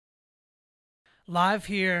live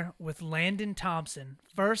here with Landon Thompson,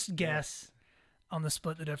 first guest on the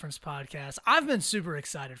Split the Difference podcast. I've been super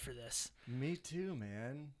excited for this. Me too,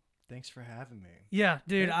 man. Thanks for having me. Yeah,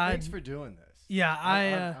 dude. Thanks for doing this. Yeah,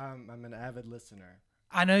 I'm an avid listener.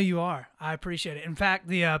 I know you are. I appreciate it. In fact,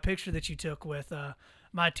 the picture that you took with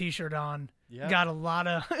my T-shirt on got a lot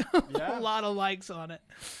of a lot of likes on it.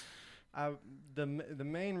 The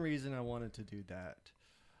main reason I wanted to do that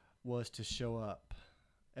was to show up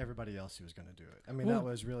everybody else who was going to do it. I mean, that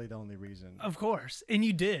was really the only reason. Of course, and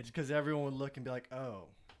you did. Because everyone would look and be like, "Oh,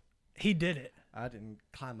 he did it." I didn't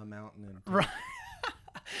climb a mountain and right.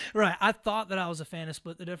 Right. I thought that I was a fan of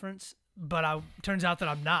Split the Difference, but turns out that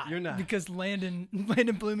I'm not. You're not. Because Landon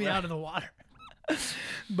blew me out of the water.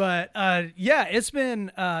 But yeah, it's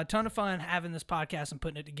been a ton of fun having this podcast and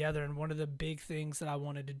putting it together. And one of the big things that I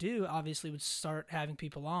wanted to do, obviously, was start having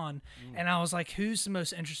people on. And I was like, who's the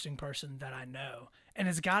most interesting person that I know? And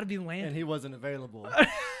it's got to be Landon. And he wasn't available.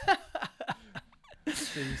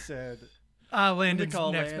 So you said, Landon's next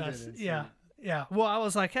Landon best. Yeah. Yeah. Well, I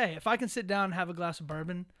was like, hey, if I can sit down and have a glass of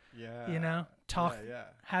bourbon, talk,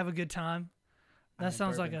 have a good time. That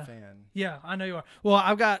sounds like a fan. Yeah, I know you are. Well,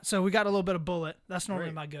 we got a little bit of Bullet. That's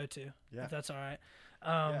normally my go-to. Yeah. If that's all right.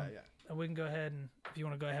 And we can go ahead and if you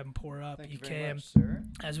want to go ahead and pour up, you can much, sir.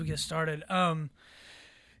 As we get started.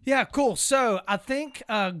 Yeah, cool. So I think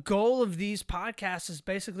goal of these podcasts is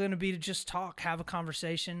basically going to be to just talk, have a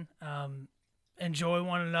conversation, enjoy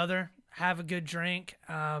one another, have a good drink,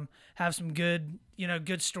 have some good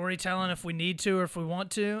storytelling if we need to or if we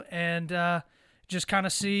want to, and just kind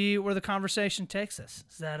of see where the conversation takes us.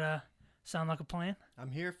 Does that sound like a plan?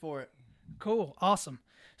 I'm here for it. Cool. Awesome.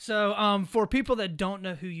 So for people that don't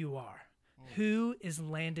know who you are, who is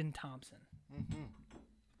Landon Thompson? Mm-hmm.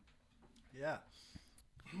 Yeah.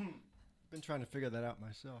 Been trying to figure that out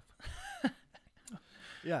myself.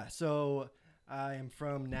 Yeah, so I am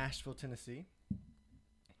from Nashville, Tennessee.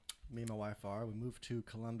 Me and my wife are. We moved to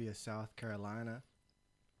Columbia, South Carolina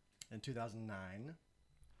in 2009.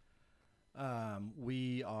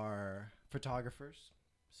 We are photographers,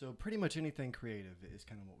 so pretty much anything creative is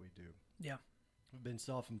kind of what we do. Yeah. We've been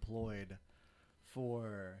self-employed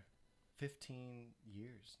for 15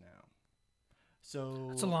 years now. So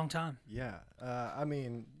that's a long time. Yeah. I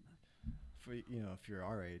mean, if you're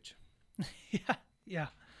our age. Yeah.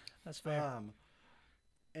 That's fair.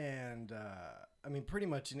 I mean, pretty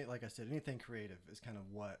much, like I said, anything creative is kind of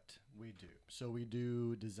what we do. So we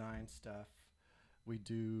do design stuff. We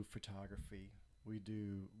do photography. We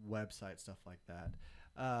do website stuff like that.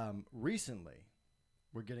 Recently,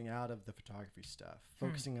 we're getting out of the photography stuff,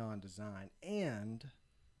 focusing on design. And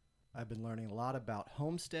I've been learning a lot about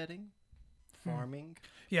homesteading, farming.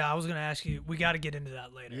 Yeah, I was going to ask you. We got to get into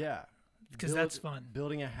that later. Yeah. Because that's fun.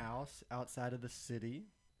 Building a house outside of the city.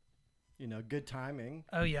 Good timing.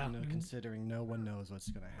 Oh, yeah. Considering no one knows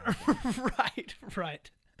what's going to happen.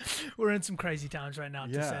 Right. We're in some crazy times right now,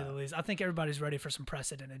 to say the least. I think everybody's ready for some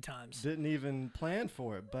precedented times. Didn't even plan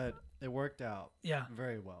for it, but it worked out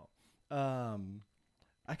very well.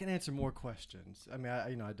 I can answer more questions. I mean,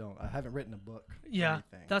 I haven't written a book. Yeah, or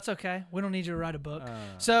anything. That's okay. We don't need you to write a book.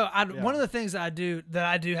 One of the things that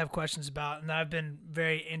I do have questions about and that I've been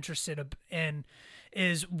very interested in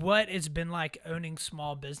is what it's been like owning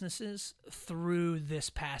small businesses through this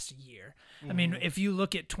past year. Mm-hmm. I mean, if you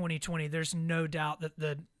look at 2020, there's no doubt that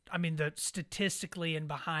the statistically and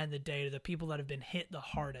behind the data, the people that have been hit the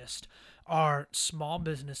hardest are small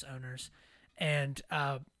business owners and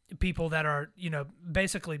people that are,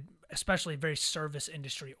 basically, especially very service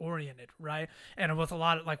industry oriented, right? And with a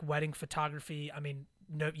lot of like wedding photography, I mean,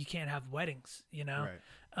 no, you can't have weddings,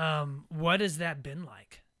 Right. What has that been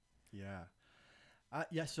like? Yeah.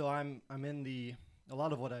 So I'm in a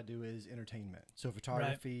lot of what I do is entertainment. So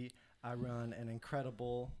photography, right. I run an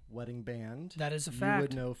incredible wedding band. That is a fact. You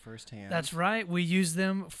would know firsthand. That's right. We use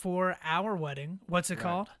them for our wedding. What's it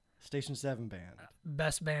called? Station 7 Band.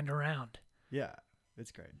 Best band around. Yeah,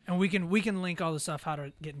 it's great. And we can link all the stuff how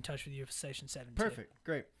to get in touch with you for Station 7 Perfect. Too.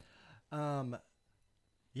 Great.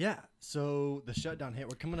 Yeah. So the shutdown hit.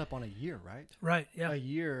 We're coming up on a year, right? Right. Yeah. A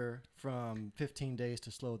year from 15 days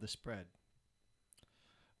to slow the spread.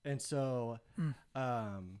 And so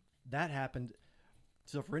that happened.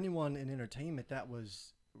 So for anyone in entertainment, that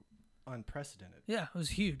was unprecedented. Yeah, it was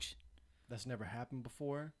huge. That's never happened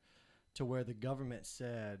before, to where the government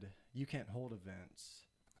said you can't hold events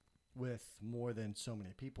with more than so many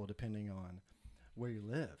people, depending on where you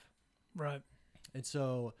live. Right. And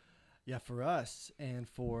so, yeah, for us and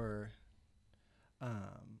for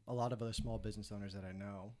a lot of other small business owners that I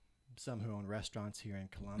know, some who own restaurants here in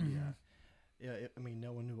Columbia,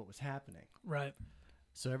 no one knew what was happening. Right.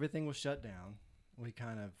 So everything was shut down. we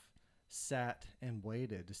kind of sat and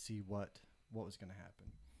waited to see what was going to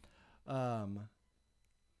happen.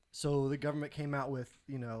 So the government came out with,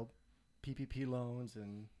 PPP loans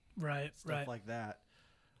and stuff like that,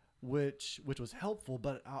 which was helpful.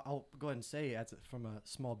 But I'll go ahead and say, from a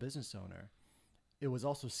small business owner, it was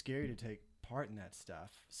also scary to take part in that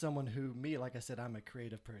stuff. Someone like I said, I'm a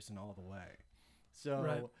creative person all the way.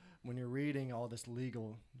 So when you're reading all this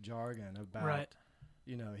legal jargon about,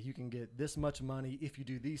 you can get this much money if you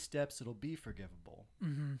do these steps, it'll be forgivable,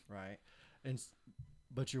 right?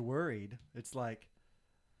 But you're worried. It's like,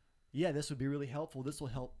 yeah, this would be really helpful. This will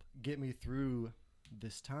help get me through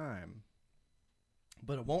this time.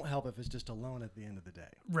 But it won't help if it's just a loan at the end of the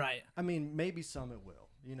day. Right. I mean, maybe some it will.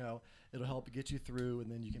 It'll help get you through,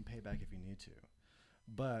 and then you can pay back if you need to.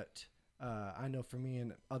 But I know for me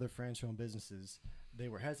and other friends who own businesses, they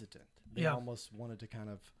were hesitant. They almost wanted to kind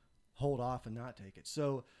of hold off and not take it.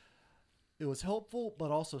 So it was helpful, but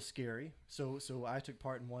also scary. So I took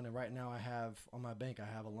part in one, and right now I have on my bank, I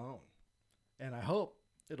have a loan, and I hope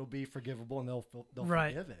it'll be forgivable and they'll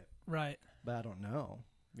forgive it. Right. But I don't know,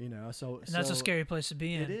 so. And that's a scary place to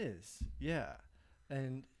be in. It is. Yeah.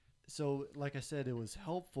 And so, like I said, it was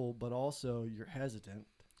helpful, but also you're hesitant.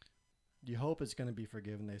 You hope it's going to be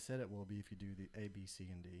forgiven. They said it will be if you do the A, B, C,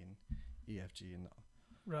 and D, and E, F, G, and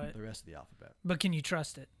the rest of the alphabet. But can you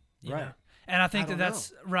trust it? You right. know? And I think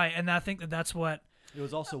that's right. And I think that's what. It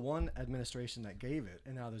was also one administration that gave it,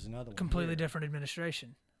 and now there's another one. Completely different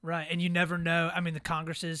administration. Right. And you never know. I mean, the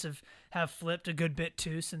Congresses have flipped a good bit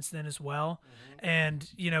too since then as well. Mm-hmm.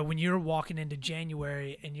 And, when you're walking into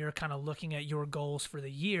January and you're kind of looking at your goals for the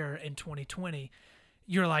year in 2020,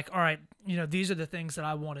 you're like, all right, these are the things that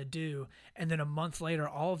I want to do. And then a month later,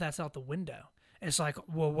 all of that's out the window. It's like,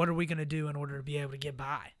 well, what are we going to do in order to be able to get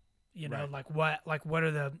by? What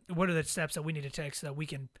are the steps that we need to take so that we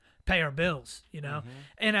can pay our bills, Mm-hmm.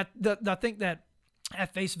 And I think that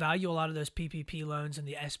at face value, a lot of those PPP loans and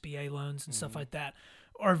the SBA loans and stuff like that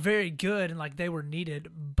are very good and they were needed.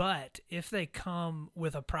 But if they come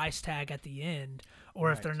with a price tag at the end,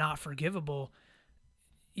 or if they're not forgivable,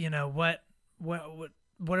 what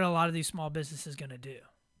are a lot of these small businesses going to do?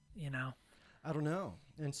 I don't know.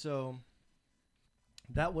 And so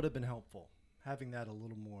that would have been helpful, having that a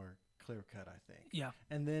little more clear cut, I think. Yeah.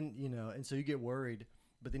 And then, and so you get worried,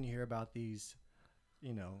 but then you hear about these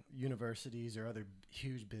universities or other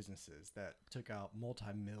huge businesses that took out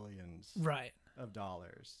multi-millions of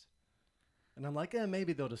dollars. And I'm like,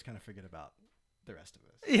 maybe they'll just kind of forget about the rest of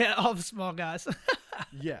us. Yeah, all the small guys.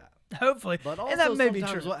 Yeah. Hopefully. But also and that may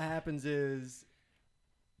sometimes be true. What happens is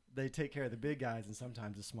they take care of the big guys, and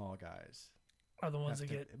sometimes the small guys are the ones that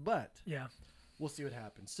get. But yeah, we'll see what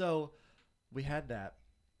happens. So we had that,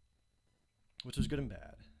 which was good and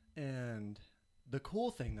bad. And the cool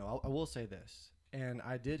thing, though, I will say this. And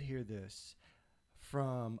I did hear this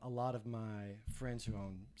from a lot of my friends who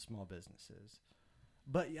own small businesses.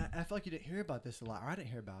 But yeah, I feel like you didn't hear about this a lot, or I didn't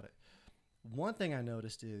hear about it. One thing I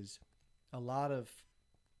noticed is a lot of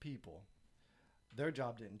people, their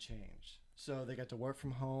job didn't change. So they got to work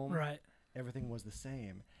from home. Right. Everything was the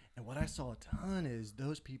same. And what I saw a ton is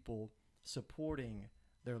those people supporting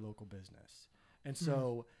their local business. And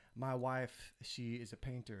so my wife, she is a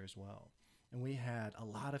painter as well. And we had a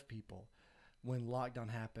lot of people when lockdown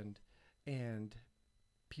happened and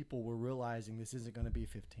people were realizing this isn't going to be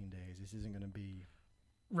 15 days. This isn't going to be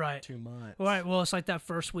 2 months. Right. Well, it's like that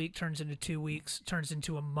first week turns into 2 weeks, turns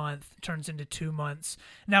into a month, turns into 2 months.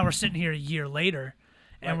 Now we're sitting here a year later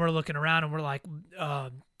and we're looking around and we're like,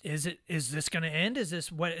 is this going to end? Is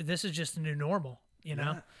this this is just the new normal,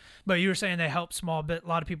 Yeah. But you were saying they help a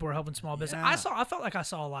lot of people were helping small business. Yeah. I felt like I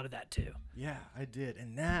saw a lot of that too. Yeah, I did.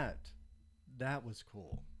 And that was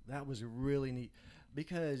cool. That was really neat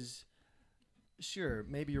because sure,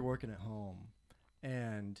 maybe you're working at home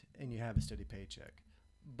and you have a steady paycheck.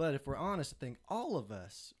 But if we're honest, I think all of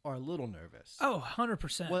us are a little nervous. Oh,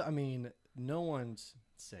 100%. Well, I mean, no one's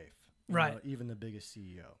safe. Right. Even the biggest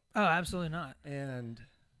CEO. Oh, absolutely not.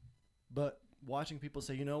 But watching people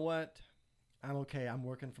say, you know what? I'm okay. I'm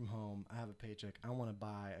working from home. I have a paycheck. I want to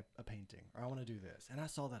buy a painting or I want to do this. And I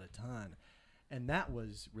saw that a ton. And that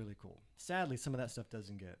was really cool. Sadly, some of that stuff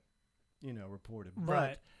doesn't get, reported.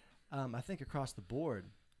 Right. But I think across the board,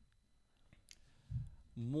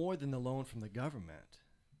 more than the loan from the government,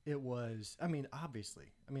 it was,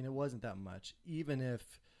 obviously, it wasn't that much. Even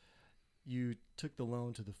if you took the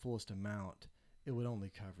loan to the fullest amount, it would only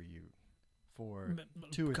cover you for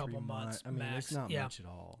 2 or 3 months. Max. It's not much at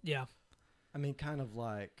all. Yeah. Kind of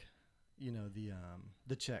like,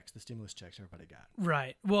 the checks, the stimulus checks everybody got.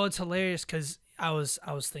 Right. Well, it's hilarious because I was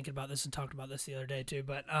thinking about this and talked about this the other day too.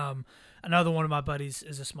 But another one of my buddies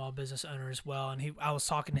is a small business owner as well, and I was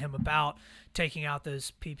talking to him about taking out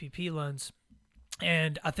those PPP loans.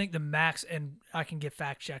 And I think the max, and I can get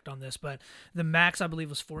fact checked on this, but the max I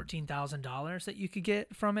believe was $14,000 that you could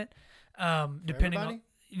get from it, depending on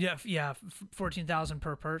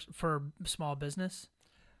 $14,000 per small business.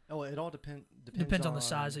 Oh, it all depends on the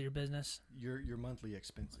size of your business. Your monthly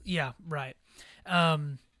expenses. Yeah, right.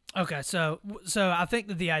 Okay, so I think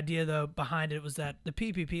that the idea though behind it was that the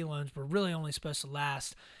PPP loans were really only supposed to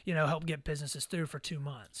last, help get businesses through for 2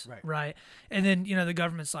 months, right? And then the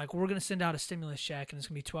government's like, we're going to send out a stimulus check, and it's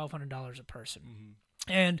going to be $1,200 a person.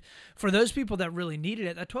 Mm-hmm. And for those people that really needed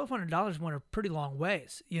it, that $1,200 went a pretty long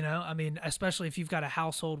ways, I mean, especially if you've got a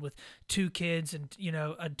household with 2 kids and,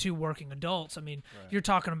 2 working adults. I mean, you're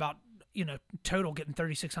talking about, total getting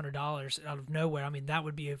 $3,600 out of nowhere. I mean, that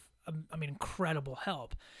would be incredible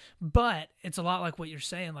help. But it's a lot like what you're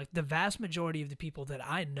saying. Like the vast majority of the people that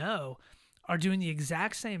I know are doing the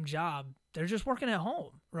exact same job. They're just working at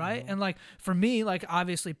home, right? Mm-hmm. And like for me, like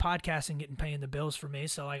obviously podcasting and paying the bills for me.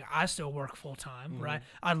 So like I still work full time, mm-hmm. right?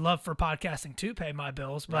 I'd love for podcasting to pay my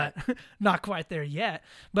bills, but not quite there yet.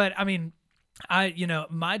 But I mean,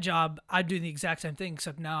 my job, I do the exact same thing,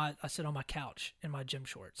 except now I sit on my couch in my gym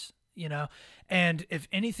shorts, and if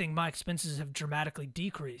anything, my expenses have dramatically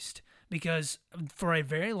decreased because for a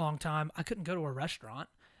very long time, I couldn't go to a restaurant.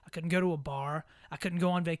 I couldn't go to a bar. I couldn't go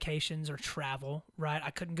on vacations or travel, right? I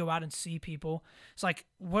couldn't go out and see people. It's like,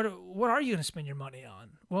 what are you going to spend your money on?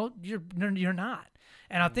 Well, you're not.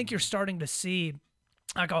 And I think you're starting to see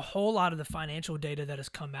like a whole lot of the financial data that has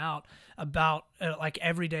come out about like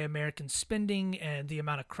everyday American spending and the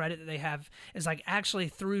amount of credit that they have is like actually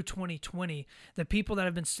through 2020, the people that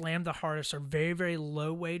have been slammed the hardest are very, very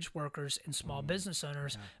low wage workers and small business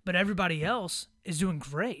owners, but everybody else is doing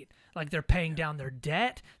great. Like they're paying down their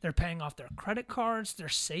debt, they're paying off their credit cards, they're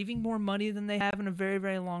saving more money than they have in a very,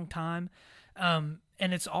 very long time. And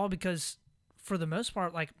it's all because for the most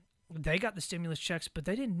part, like they got the stimulus checks, but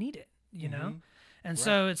they didn't need it, you know? And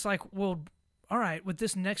so it's like, well, all right, with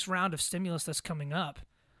this next round of stimulus that's coming up,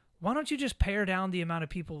 why don't you just pare down the amount of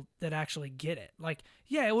people that actually get it? Like,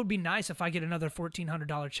 yeah, it would be nice if I get another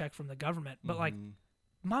 $1,400 check from the government, but like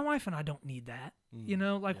my wife and I don't need that,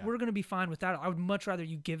 we're going to be fine with that. I would much rather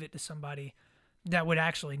you give it to somebody that would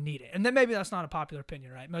actually need it. And then maybe that's not a popular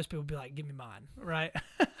opinion, right? Most people would be like, give me mine, right?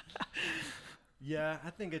 Yeah,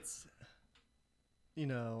 I think it's,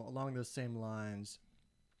 along those same lines.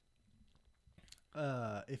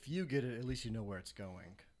 If you get it, at least you know where it's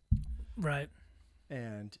going. Right.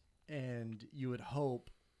 And you would hope,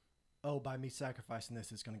 by me sacrificing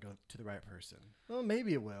this, it's going to go to the right person. Well,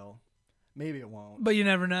 maybe it will. Maybe it won't. But you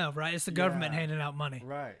never know, right? It's the government handing out money.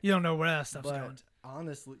 Right. You don't know where that stuff's going.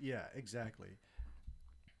 Honestly, yeah, exactly.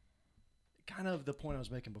 Kind of the point I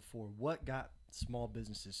was making before, what got small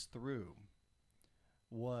businesses through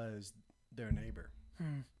was their neighbor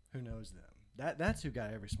who knows them. That's who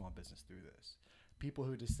got every small business through this. People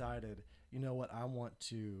who decided, you know what, I want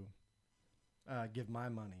to give my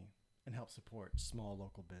money and help support small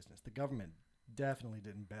local business. The government definitely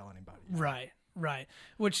didn't bail anybody out. Right.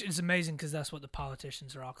 Which is amazing because that's what the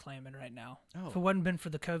politicians are all claiming right now. Oh. If it hadn't been for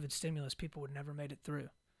the COVID stimulus, people would never made it through.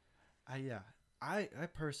 I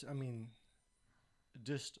personally,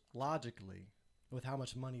 just logically, with how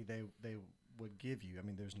much money they would give you,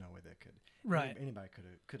 there's no way they could. Right. Anybody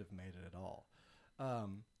could have made it at all.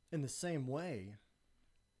 In the same way,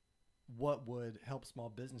 what would help small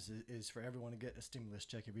businesses is for everyone to get a stimulus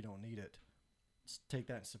check if you don't need it. Take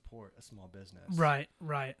that and support a small business. Right.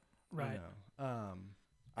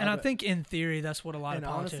 And I think in theory, that's what a lot of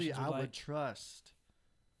politicians honestly, would would trust,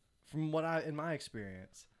 from in my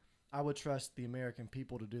experience, I would trust the American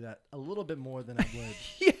people to do that a little bit more than I would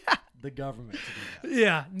the government to do that.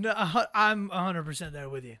 Yeah, no, I'm 100% there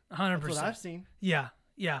with you. 100%. That's what I've seen. Yeah.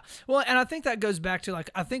 Well, and I think that goes back to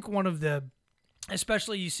I think one of the,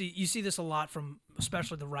 especially you see this a lot from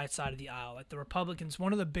especially the right side of the aisle, like the Republicans.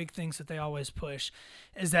 One of the big things that they always push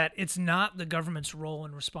is that it's not the government's role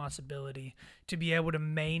and responsibility to be able to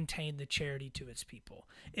maintain the charity to its people.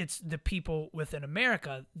 It's the people within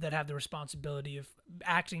America that have the responsibility of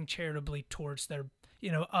acting charitably towards their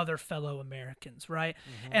other fellow Americans, right?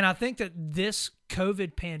 Mm-hmm. And I think that this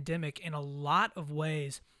COVID pandemic in a lot of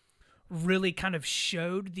ways really kind of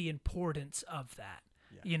showed the importance of that.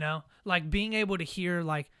 Like being able to hear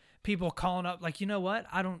like people calling up like, you know what,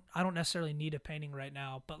 I don't necessarily need a painting right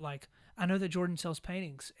now, but like I know that Jordan sells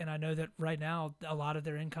paintings, and I know that right now a lot of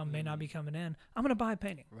their income may not be coming in. I'm going to buy a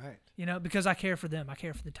painting, Right. you know, because I care for them. I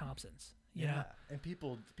care for the Thompsons. You know? And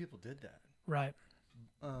people did that. Right.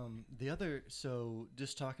 So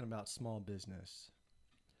just talking about small business,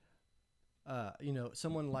 you know,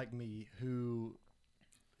 someone like me who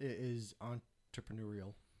is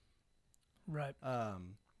entrepreneurial. Right. I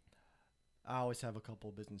always have a couple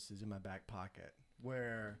of businesses in my back pocket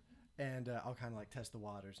and I'll kind of like test the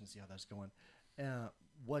waters and see how that's going.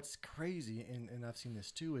 What's crazy, and I've seen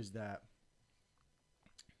this too, is that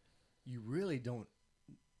you really don't,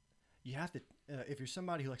 you have to, if you're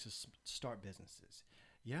somebody who likes to start businesses,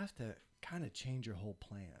 you have to kind of change your whole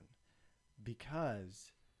plan,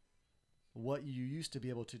 because what you used to be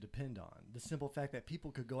able to depend on, the simple fact that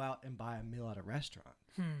people could go out and buy a meal at a restaurant.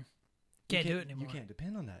 Can't do it anymore. You can't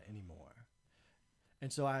depend on that anymore.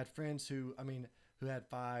 And so I had friends who had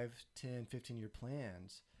 5, 10, 15-year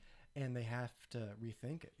plans, and they have to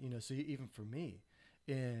rethink it. You know, so even for me,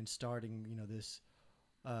 in starting, you know, this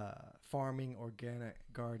farming, organic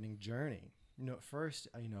gardening journey, you know, at first,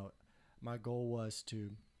 you know, my goal was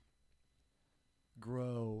to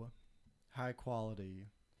grow high quality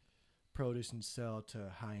produce and sell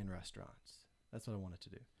to high-end restaurants. That's what I wanted to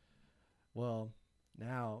do. Well,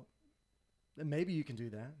 now maybe you can do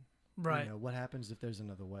that. Right. You know, what happens if there's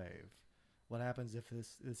another wave? What happens if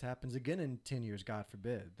this happens again in 10 years? God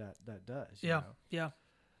forbid that does. You know? Yeah.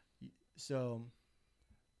 So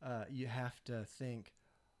you have to think,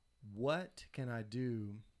 what can I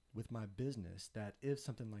do with my business that if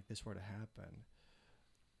something like this were to happen,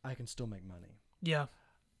 I can still make money? Yeah.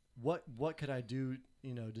 What could I do,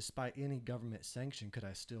 you know, despite any government sanction, could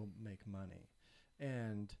I still make money?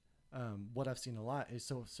 And what I've seen a lot is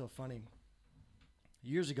so funny.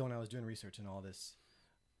 Years ago when I was doing research and all this,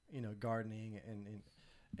 you know, gardening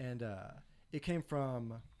and it came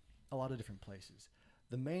from a lot of different places.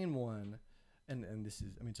 The main one, and this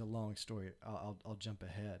is, I mean, it's a long story. I'll jump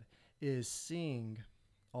ahead. Is seeing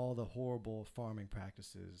all the horrible farming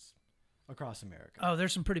practices across America. Oh,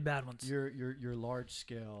 there's some pretty bad ones. Your large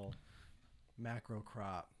scale macro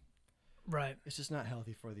crop. Right. It's just not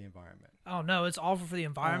healthy for the environment. Oh no, it's awful for the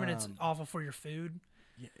environment. It's awful for your food.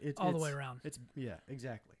 Yeah, all the way around.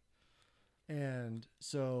 Exactly. And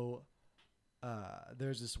so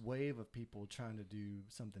there's this wave of people trying to do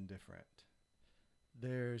something different.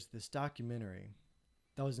 There's this documentary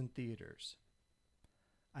that was in theaters.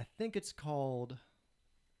 I think it's called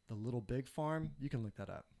The Little Big Farm. You can look that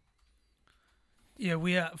up. Yeah,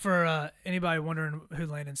 we for anybody wondering who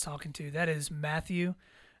Landon's talking to, that is Matthew.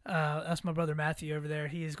 That's my brother Matthew over there.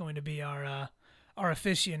 He is going to be our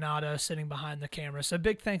aficionado sitting behind the camera. So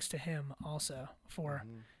big thanks to him also for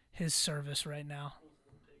his service right now.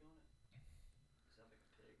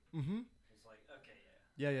 Mm-hmm. It's like, okay,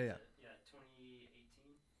 Yeah. Yeah,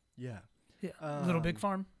 2018. Yeah. Little Big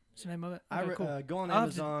Farm is the name of it. Okay, cool. Go on I'll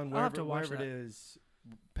Amazon, have to watch wherever it that. is.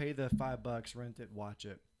 Pay the $5, rent it, watch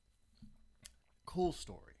it. Cool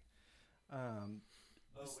story. Oh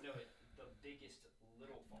no, the biggest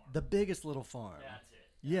little farm. The Biggest Little Farm. That's it.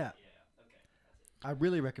 Yeah. Okay, that's it. I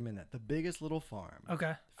really recommend that. The Biggest Little Farm.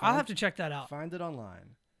 Okay. I'll have to check that out. Find it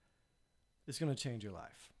online. It's going to change your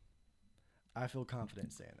life. I feel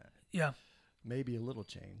confident saying that. Yeah. Maybe a little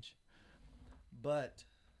change. But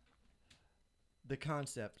the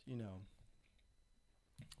concept, you know,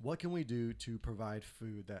 what can we do to provide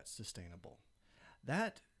food that's sustainable?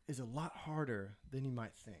 That is a lot harder than you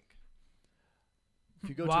might think. If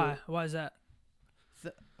you go Why? Why is that?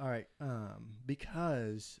 all right,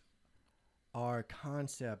 because our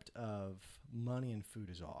concept of money and food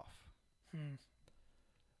is off.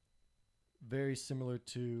 Very similar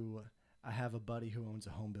to, I have a buddy who owns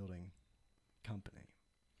a home building company,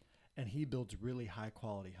 and he builds really high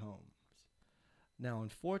quality homes. Now,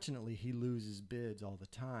 unfortunately, he loses bids all the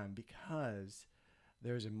time because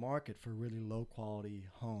there's a market for really low quality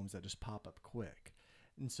homes that just pop up quick.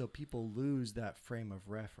 And so people lose that frame of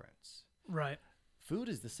reference. Right. Food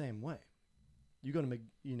is the same way. You go to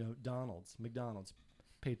McDonald's,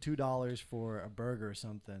 pay $2 for a burger or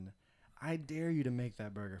something. I dare you to make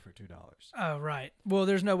that burger for $2. Oh, right. Well,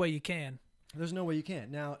 there's no way you can. There's no way you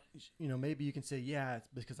can. Now, you know, maybe you can say, yeah, it's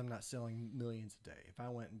because I'm not selling millions a day. If I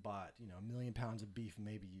went and bought, you know, 1 million pounds of beef,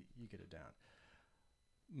 maybe you get it down.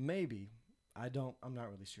 Maybe. I'm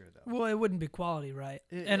not really sure though. Well, it wouldn't be quality, right?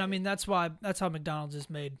 I mean, that's how McDonald's has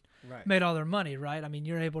made all their money, right? I mean,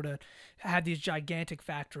 you're able to have these gigantic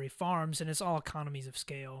factory farms, and it's all economies of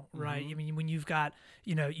scale, right? I mean, when you've got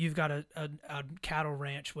a cattle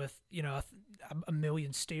ranch with, you know, a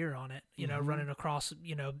million steer on it, you know, Mhm. running across,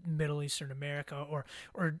 you know, Middle Eastern America or,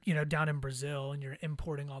 you know, down in Brazil, and you're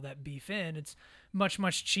importing all that beef in. It's much,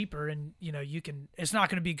 much cheaper. And, you know, it's not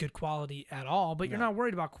going to be good quality at all, but you're No. not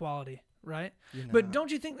worried about quality, right? You know, But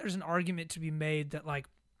don't you think there's an argument to be made that like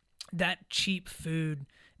that cheap food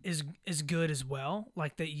is good as well,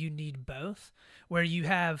 like that you need both, where you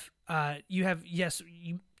have yes,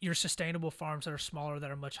 your sustainable farms that are smaller, that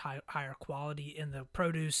are much higher quality in the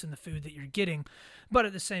produce and the food that you're getting, but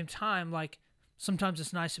at the same time, like sometimes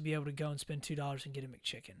it's nice to be able to go and spend $2 and get a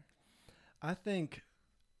McChicken. I think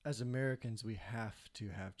as Americans we have to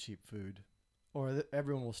have cheap food, or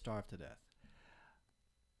everyone will starve to death.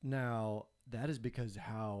 Now that is because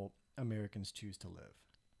how Americans choose to live.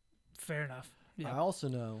 Fair enough. I also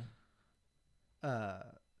know,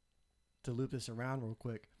 to loop this around real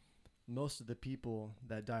quick, most of the people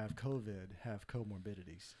that die of COVID have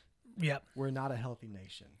comorbidities. Yep. We're not a healthy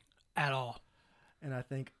nation At all. and I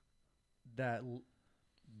think that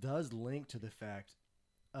does link to the fact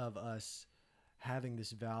of us having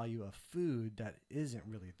this value of food that isn't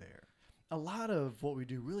really there. A lot of what we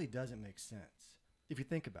do really doesn't make sense if you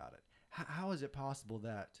think about it. How is it possible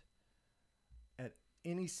that at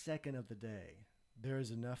any second of the day there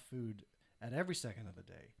is enough food at every second of the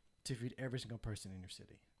day to feed every single person in your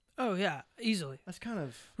city? Oh yeah, easily. That's kind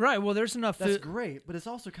of Right. Well, there's enough that's food. great, but it's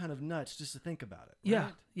also kind of nuts just to think about it. Yeah.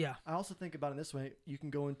 Right? Yeah. I also think about it this way. You can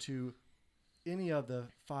go into any of the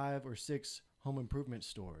 5 or 6 home improvement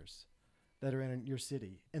stores that are in your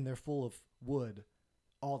city, and they're full of wood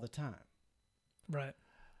all the time. Right.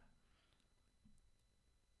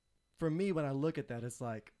 For me, when I look at that, it's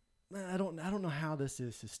like, man, I don't know how this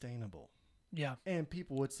is sustainable. Yeah. And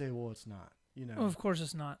people would say, well, it's not. You know, Well, of course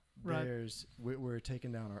it's not. Right. we're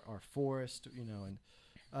taking down our forest, you know, and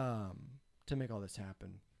to make all this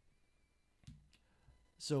happen.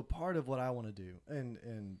 So part of what I want to do,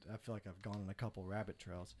 and I feel like I've gone on a couple rabbit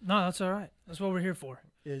trails, No, that's all right. That's what we're here for.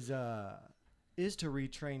 is to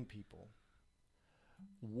retrain people.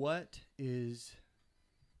 What is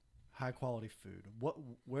high quality food?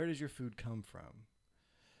 Where does your food come from?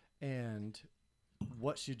 And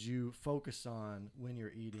what should you focus on when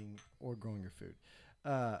you're eating or growing your food?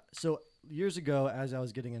 So years ago, as I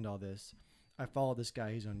was getting into all this, I followed this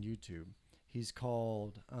guy. He's on YouTube. He's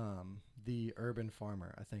called The Urban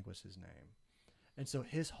Farmer, I think was his name. And so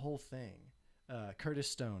his whole thing, Curtis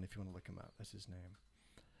Stone, if you want to look him up, that's his name,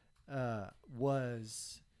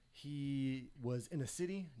 he was in a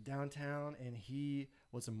city downtown, and he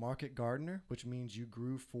was a market gardener, which means you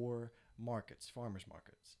grew for markets, farmers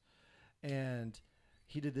markets. And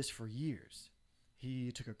he did this for years.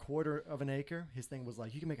 He took a quarter of an acre. His thing was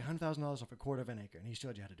like, you can make $100,000 off a quarter of an acre. And he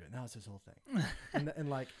showed you how to do it. And that was his whole thing. and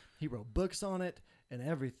like, he wrote books on it and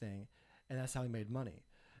everything. And that's how he made money.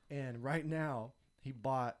 And right now, he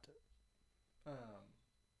bought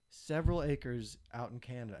several acres out in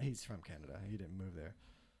Canada. He's from Canada. He didn't move there.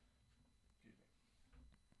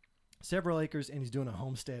 Several acres, and he's doing a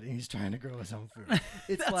homestead, and he's trying to grow his own food.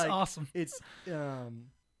 It's That's like, awesome. It's,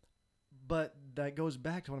 but that goes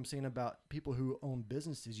back to what I'm saying about people who own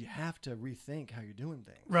businesses. You have to rethink how you're doing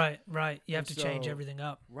things. Right. You have And to change so- everything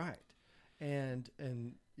up. Right. And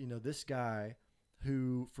you know, this guy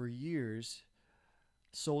who for years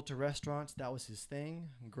sold to restaurants, that was his thing.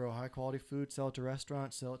 Grow high quality food, sell it to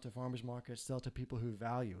restaurants, sell it to farmers markets, sell it to people who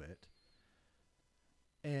value it.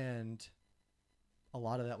 And a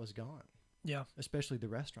lot of that was gone. Yeah. Especially the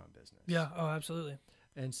restaurant business. Yeah. Oh, absolutely.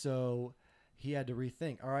 And so he had to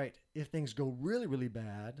rethink, all right, if things go really, really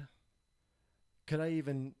bad, could I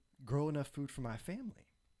even grow enough food for my family,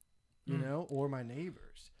 you know, or my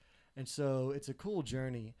neighbors? And so it's a cool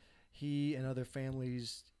journey. He and other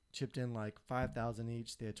families chipped in like $5,000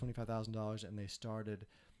 each. They had $25,000, and they started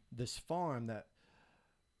this farm that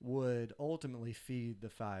would ultimately feed the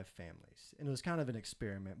 5 families. And it was kind of an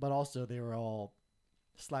experiment, but also they were all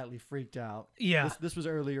slightly freaked out. Yeah. This was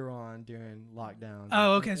earlier on during lockdown.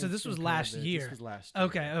 Oh, okay. So this was last year. This was last year.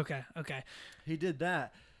 Okay. He did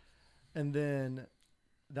that, and then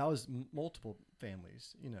that was multiple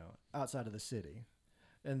families, you know, outside of the city,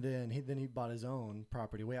 and then he bought his own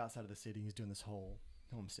property way outside of the city. He's doing this whole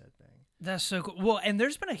homestead thing. That's so cool. Well, and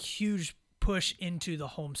there's been a huge push into the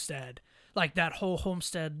homestead, like that whole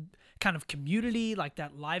homestead kind of community, like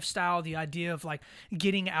that lifestyle, the idea of like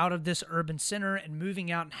getting out of this urban center and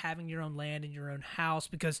moving out and having your own land and your own house.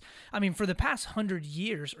 Because I mean, for the past 100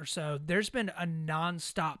 years or so, there's been a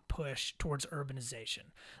nonstop push towards urbanization.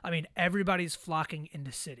 I mean, everybody's flocking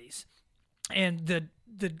into cities. And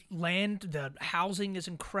the land, the housing is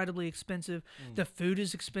incredibly expensive. The food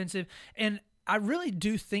is expensive. And I really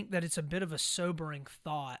do think that it's a bit of a sobering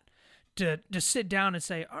thought to sit down and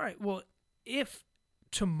say, all right, well, if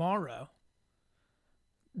tomorrow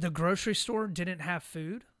the grocery store didn't have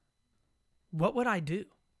food, what would I do?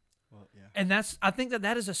 Well, yeah. And I think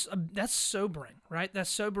that is that's sobering, right? That's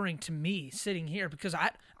sobering to me sitting here because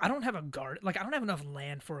I don't have a garden. Like, I don't have enough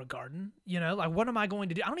land for a garden, like, what am I going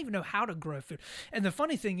to do? I don't even know how to grow food. And the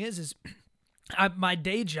funny thing is my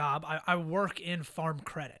day job, I work in farm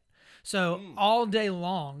credit. So all day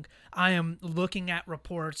long, I am looking at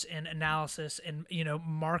reports and analysis and,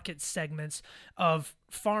 market segments of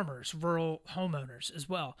farmers, rural homeowners as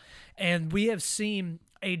well. And we have seen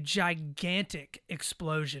a gigantic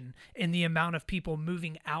explosion in the amount of people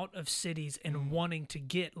moving out of cities and wanting to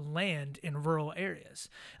get land in rural areas.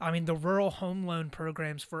 I mean, the rural home loan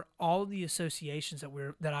programs for all the associations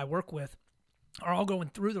that I work with are all going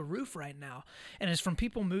through the roof right now. And it's from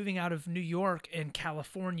people moving out of New York and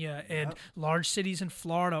California and large cities in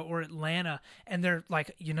Florida or Atlanta. And they're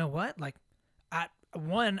like, you know what? Like,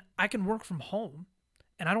 I can work from home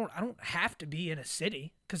and I don't have to be in a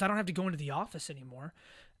city because I don't have to go into the office anymore.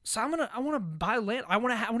 So I want to buy land. I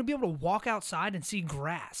want to be able to walk outside and see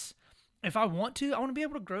grass. If I want to, I want to be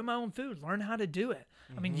able to grow my own food, learn how to do it.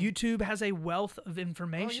 I mean, YouTube has a wealth of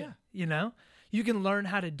information, you can learn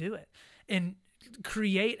how to do it and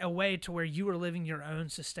create a way to where you are living your own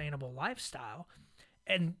sustainable lifestyle.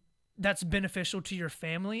 And that's beneficial to your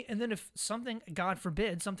family. And then if something, God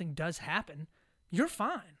forbid, something does happen, you're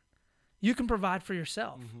fine. You can provide for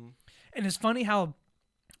yourself. And it's funny how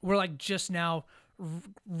we're like just now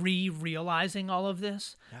realizing all of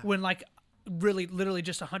this when like really literally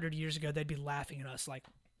just 100 years ago, they'd be laughing at us like,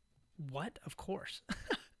 what? Of course.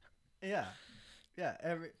 Yeah.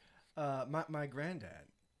 My granddad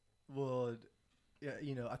would,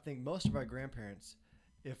 I think most of our grandparents,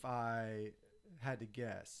 if I had to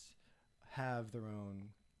guess, have their own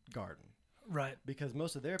garden. Right. Because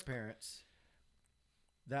most of their parents,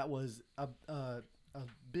 that was a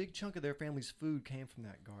big chunk of their family's food came from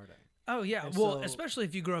that garden. Oh yeah. And well, so, especially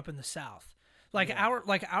if you grew up in the South. Like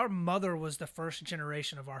our mother was the first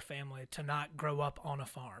generation of our family to not grow up on a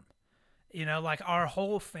farm. Like our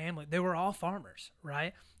whole family, they were all farmers,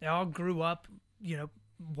 right? They all grew up,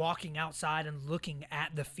 walking outside and looking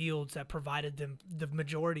at the fields that provided them the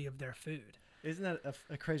majority of their food. Isn't that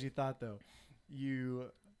a crazy thought, though?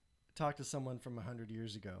 You talk to someone from 100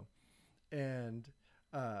 years ago, and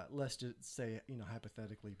let's just say,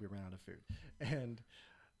 hypothetically, we ran out of food. And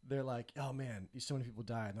they're like, oh, man, so many people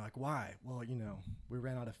died. And they're like, why? Well, we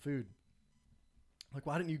ran out of food. Like,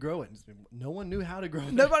 why didn't you grow it? No one knew how to grow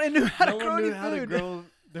it. Nobody knew how to grow No one knew any how to food. grow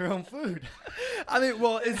their own food. I mean,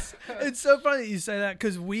 well, it's so funny that you say that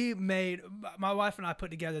because my wife and I put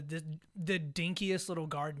together the dinkiest little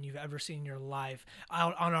garden you've ever seen in your life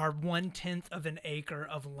out on our 1/10 of an acre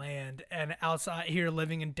of land and outside here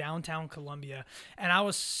living in downtown Columbia. And I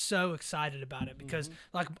was so excited about it because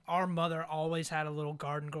like our mother always had a little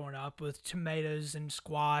garden growing up with tomatoes and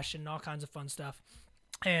squash and all kinds of fun stuff.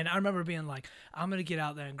 And I remember being like, I'm going to get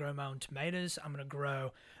out there and grow my own tomatoes. I'm going to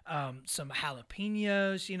grow some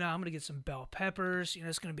jalapenos. I'm going to get some bell peppers.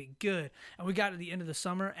 It's going to be good. And we got to the end of the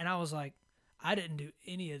summer, and I was like, I didn't do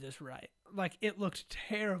any of this right. Like, it looked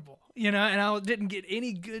terrible, and I didn't get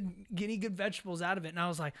any good vegetables out of it. And I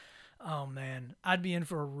was like, oh, man, I'd be in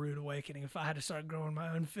for a rude awakening if I had to start growing my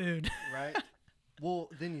own food. Right?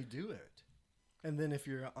 Well, then you do it. And then if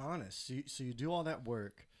you're honest, so you do all that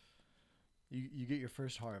work. You get your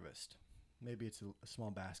first harvest. Maybe it's a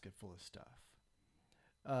small basket full of stuff.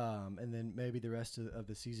 And then maybe the rest of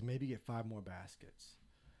the season, maybe you get 5 more baskets.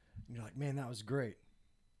 And you're like, man, that was great.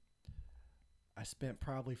 I spent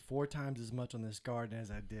probably 4 times as much on this garden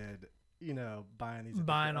as I did, buying these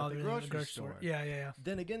buying at all the the grocery store. Yeah.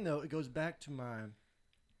 Then again, though, it goes back to my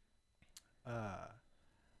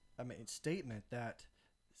statement that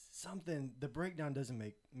the breakdown doesn't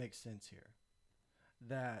make sense here.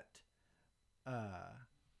 That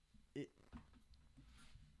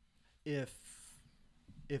if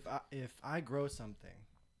I grow something,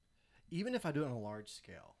 even if I do it on a large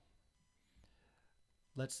scale,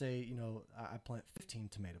 let's say I plant 15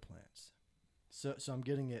 tomato plants, so I'm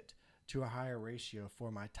getting it to a higher ratio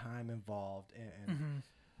for my time involved, and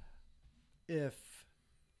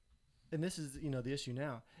and this is the issue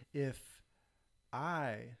now, if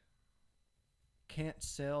I can't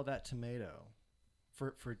sell that tomato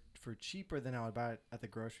for cheaper than I would buy it at the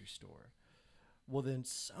grocery store, well then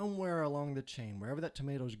somewhere along the chain, wherever that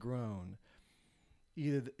tomato's grown,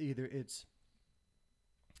 either it's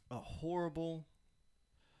a horrible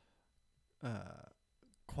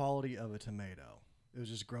quality of a tomato, it was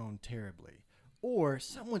just grown terribly, or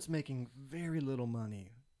someone's making very little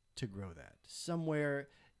money to grow that. Somewhere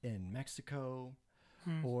in Mexico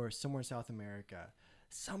or somewhere in South America,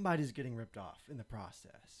 somebody's getting ripped off in the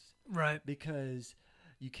process. Right. Because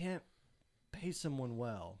you can't pay someone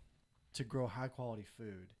well to grow high quality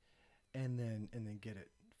food and then get it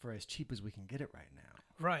for as cheap as we can get it right now.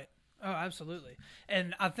 Right. Oh, absolutely.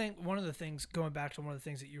 And I think one of the things, going back to one of the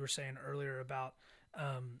things that you were saying earlier about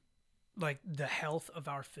like the health of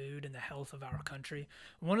our food and the health of our country,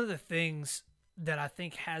 one of the things that I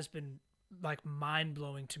think has been like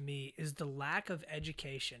mind-blowing to me is the lack of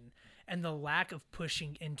education and the lack of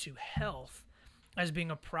pushing into health as being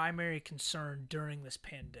a primary concern during this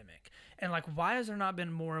pandemic. And like, why has there not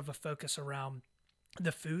been more of a focus around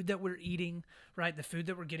the food that we're eating, right? The food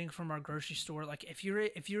that we're getting from our grocery store. Like if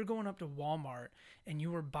you're going up to Walmart and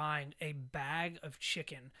you were buying a bag of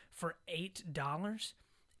chicken for $8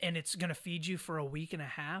 and it's going to feed you for a week and a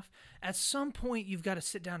half, at some point you've got to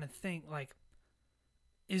sit down and think like,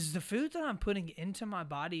 is the food that I'm putting into my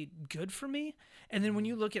body good for me? And then when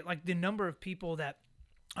you look at like the number of people that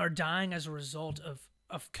are dying as a result of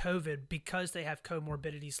COVID because they have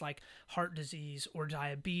comorbidities like heart disease or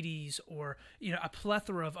diabetes or, you know, a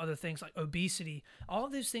plethora of other things like obesity. All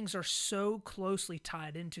of those things are so closely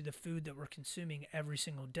tied into the food that we're consuming every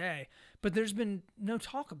single day. But there's been no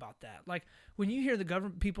talk about that. Like when you hear the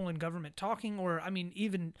government people in government talking, or I mean,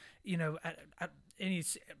 even, you know, at any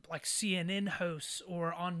like CNN hosts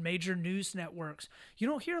or on major news networks, you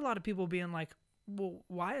don't hear a lot of people being like, well,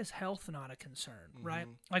 why is health not a concern, right?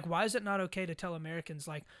 Like, why is it not okay to tell Americans,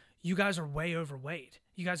 like, you guys are way overweight.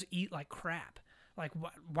 You guys eat like crap. Like,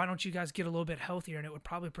 why don't you guys get a little bit healthier, and it would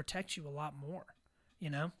probably protect you a lot more, you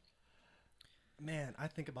know? Man, I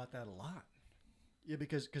think about that a lot. Yeah,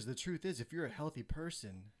 because the truth is, if you're a healthy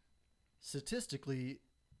person, statistically,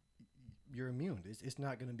 you're immune. It's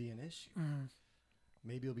not going to be an issue.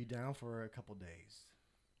 Maybe you'll be down for a couple days.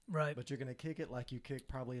 Right. But you're going to kick it like you kick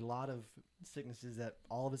probably a lot of sicknesses that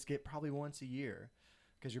all of us get probably once a year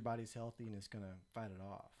because your body's healthy and it's going to fight it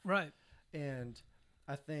off. Right. And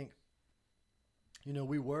I think, you know,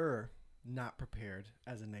 we were not prepared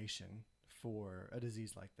as a nation for a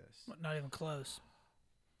disease like this. Not even close.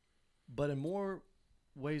 But in more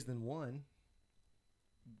ways than one,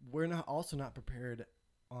 we're not prepared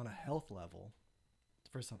on a health level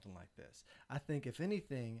for something like this. I think if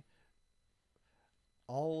anything,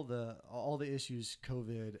 all the issues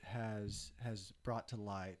COVID has brought to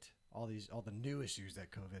light, all the new issues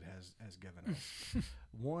that COVID has given us.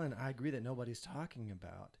 One, I agree that nobody's talking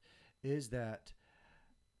about is that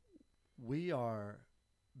we are,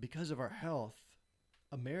 because of our health,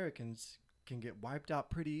 Americans can get wiped out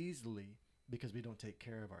pretty easily because we don't take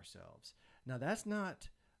care of ourselves. Now that's not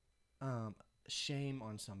shame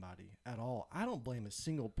on somebody at all. I don't blame a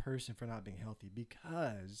single person for not being healthy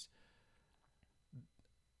because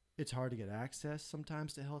it's hard to get access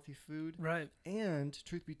sometimes to healthy food. Right. And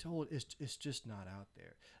truth be told, it's just not out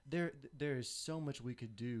there. There is so much we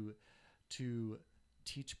could do to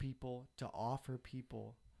teach people, to offer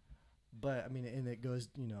people. But I mean, and it goes,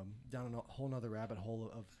 you know, down a whole nother rabbit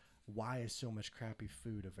hole of why is so much crappy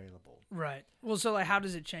food available. Right. Well, so like, how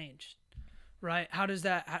does it change? Right. How does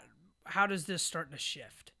this start to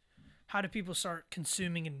shift? How do people start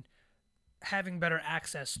consuming and having better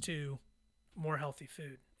access to more healthy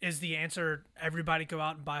food? Is the answer everybody go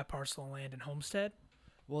out and buy a parcel of land in Homestead?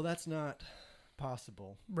 Well, that's not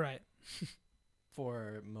possible. Right.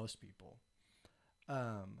 For most people.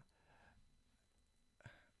 I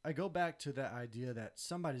go back to that idea that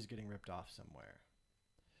somebody's getting ripped off somewhere.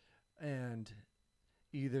 And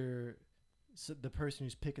either the person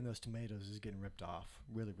who's picking those tomatoes is getting ripped off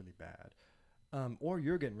really, really bad. Or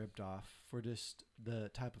you're getting ripped off for just the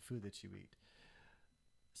type of food that you eat.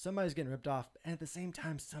 Somebody's getting ripped off, and at the same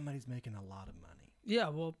time, somebody's making a lot of money. Yeah,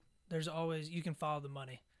 well, there's always, you can follow the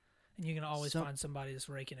money, and you can always find somebody that's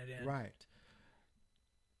raking it in. Right.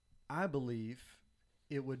 I believe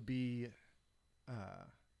it would be,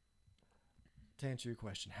 to answer your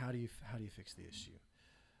question, how do you fix the issue?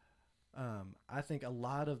 I think a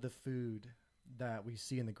lot of the food that we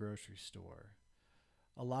see in the grocery store,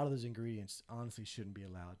 a lot of those ingredients honestly shouldn't be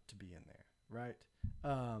allowed to be in there, right?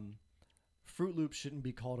 Fruit Loops shouldn't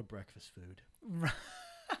be called a breakfast food.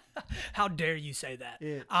 How dare you say that?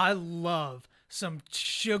 I love some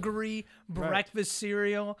sugary breakfast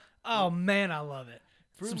cereal. Oh, man, I love it.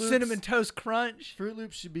 Some Cinnamon Toast Crunch. Fruit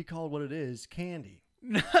Loops should be called what it is, candy.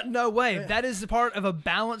 No way. Yeah. That is part of a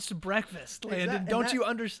balanced breakfast, Landon. Don't you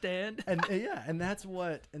understand? and that's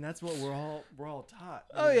what we're all taught.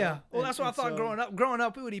 Oh yeah. Well, that's what I thought growing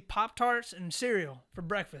up we would eat Pop-Tarts and cereal for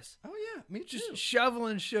breakfast. Oh yeah, me too. Just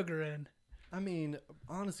shoveling sugar in. I mean,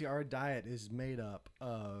 honestly, our diet is made up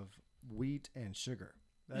of wheat and sugar.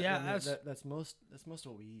 That's most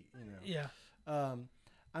what we eat. You know. Yeah.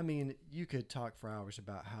 I mean, you could talk for hours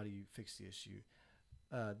about how do you fix the issue.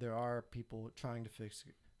 There are people trying to fix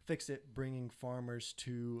it, bringing farmers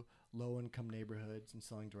to low-income neighborhoods and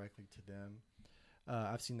selling directly to them.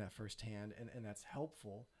 I've seen that firsthand, and that's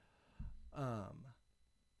helpful.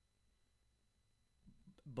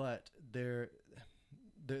 But there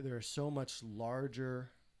are so much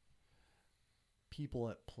larger people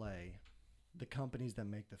at play. The companies that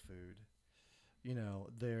make the food, you know,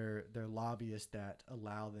 they're lobbyists that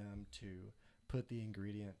allow them to put the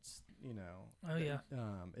ingredients, you know. Oh yeah.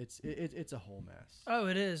 It's a whole mess. Oh,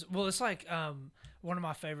 it is. Well, it's like one of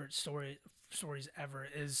my favorite stories ever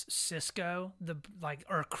is Cisco,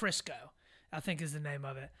 or Crisco, I think is the name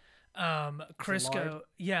of it. Crisco,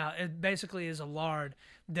 yeah, it basically is a lard.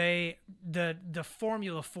 The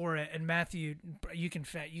formula for it, and Matthew, you can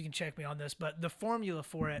check me on this, but the formula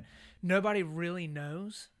for it, nobody really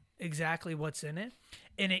knows exactly what's in it,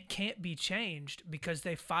 and it can't be changed because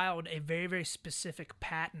they filed a very, very specific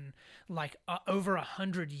patent like over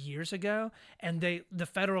 100 years ago, and the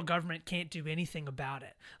federal government can't do anything about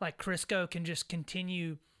it. Like Crisco can just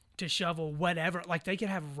continue to shovel whatever, like they could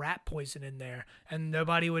have rat poison in there and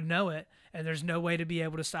nobody would know it, and there's no way to be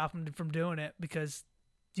able to stop them from doing it because,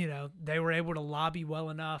 you know, they were able to lobby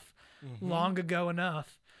well enough, long ago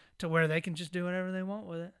enough to where they can just do whatever they want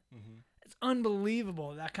with it. It's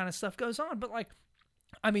unbelievable that kind of stuff goes on. But like,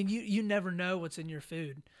 I mean, you never know what's in your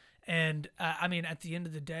food, and I mean, at the end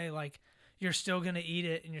of the day, like, you're still gonna eat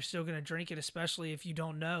it and you're still gonna drink it, especially if you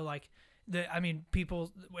don't know, like,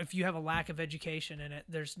 people, if you have a lack of education in it,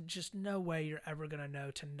 there's just no way you're ever going to know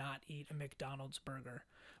to not eat a McDonald's burger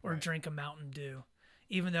or drink a Mountain Dew,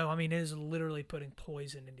 even though, I mean, it is literally putting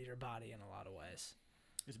poison into your body in a lot of ways.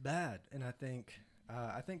 It's bad. And I think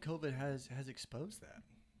COVID has exposed that.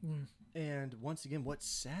 And once again, what's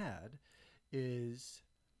sad is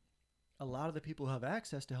a lot of the people who have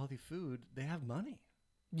access to healthy food, they have money.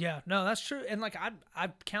 Yeah, no, that's true. And like, I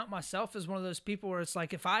count myself as one of those people where it's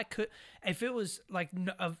like, if it was like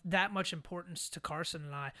of that much importance to Carson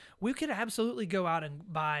and I, we could absolutely go out and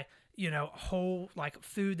buy, you know, whole like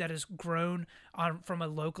food that is grown from a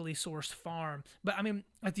locally sourced farm. But I mean,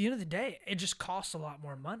 at the end of the day, it just costs a lot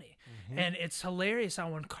more money. And it's hilarious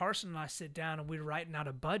how when Carson and I sit down and we're writing out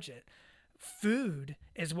a budget, food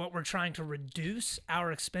is what we're trying to reduce our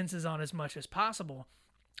expenses on as much as possible.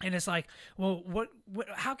 And it's like, well,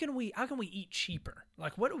 how can we eat cheaper?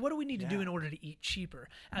 Like, what do we need to do in order to eat cheaper,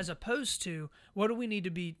 as opposed to what do we need to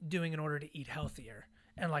be doing in order to eat healthier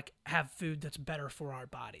and like have food that's better for our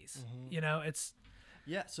bodies? You know, it's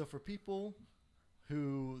so for people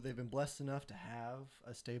who they've been blessed enough to have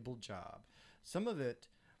a stable job, some of it,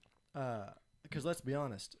 because let's be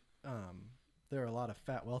honest, there are a lot of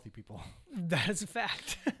fat, wealthy people. That is a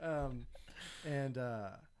fact. And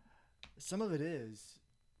some of it is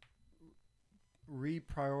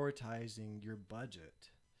reprioritizing your budget.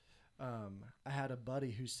 I had a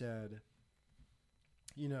buddy who said,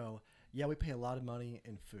 you know, yeah, we pay a lot of money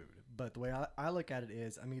in food, but the way I look at it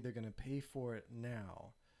is I'm either going to pay for it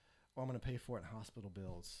now or I'm going to pay for it in hospital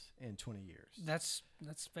bills in 20 years. That's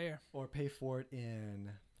fair. Or pay for it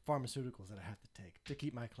in pharmaceuticals that I have to take to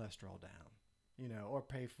keep my cholesterol down, you know, or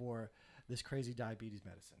pay for this crazy diabetes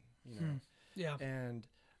medicine, you know. Yeah. And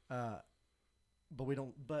but we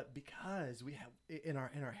don't. But because we have in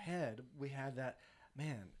our head, we have that,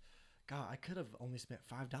 man, God, I could have only spent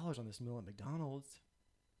 $5 on this meal at McDonald's.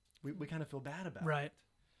 We kind of feel bad about it.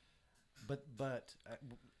 But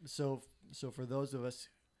so for those of us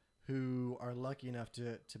who are lucky enough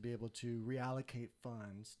to be able to reallocate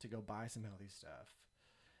funds to go buy some healthy stuff,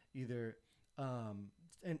 either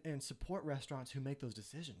and support restaurants who make those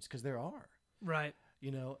decisions, because there are. Right.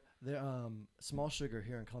 You know, there Small Sugar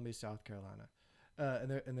here in Columbia, South Carolina.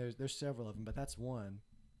 And there's several of them, but that's one.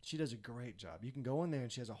 She does a great job. You can go in there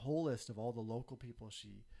and she has a whole list of all the local people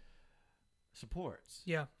she supports.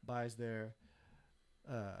 Yeah. Buys their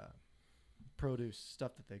produce,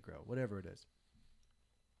 stuff that they grow, whatever it is.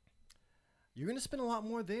 You're going to spend a lot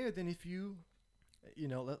more there than if you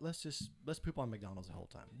know, let's poop on McDonald's the whole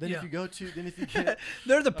time. If you go to, if you get,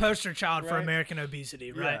 they're the poster child for American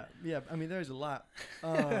obesity, right? Yeah. I mean, there's a lot.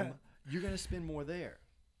 You're going to spend more there.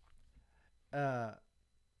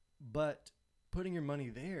 But putting your money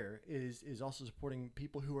there is also supporting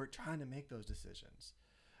people who are trying to make those decisions.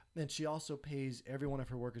 And she also pays every one of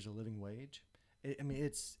her workers a living wage.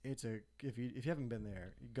 It's if you haven't been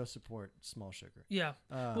there, go support Small Sugar. Yeah.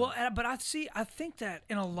 But I think that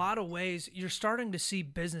in a lot of ways you're starting to see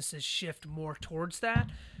businesses shift more towards that,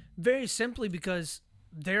 very simply because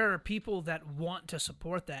there are people that want to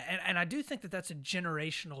support that. And I do think that that's a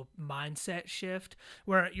generational mindset shift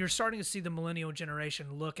where you're starting to see the millennial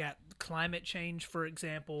generation look at climate change, for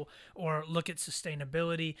example, or look at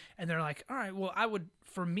sustainability. And they're like, all right, well, I would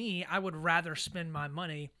rather spend my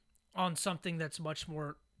money on something that's much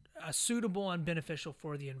more suitable and beneficial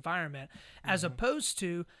for the environment, as opposed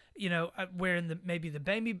to, where in maybe the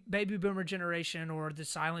baby boomer generation or the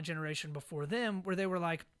silent generation before them, where they were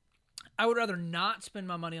like, I would rather not spend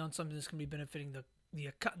my money on something that's going to be benefiting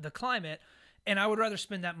the climate, and I would rather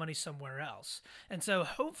spend that money somewhere else. And so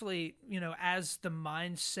hopefully, as the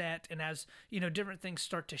mindset and as, different things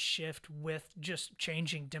start to shift with just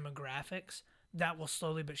changing demographics, that will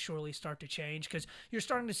slowly but surely start to change, because you're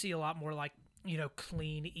starting to see a lot more like,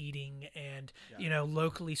 clean eating and,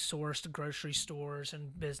 locally sourced grocery stores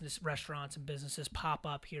and restaurants and businesses pop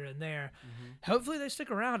up here and there. Hopefully they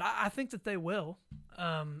stick around. I think that they will.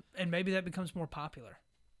 And maybe that becomes more popular.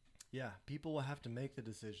 Yeah. People will have to make the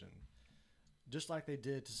decision, just like they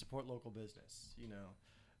did to support local business.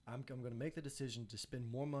 I'm going to make the decision to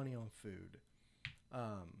spend more money on food,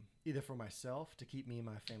 either for myself to keep me and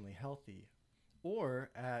my family healthy,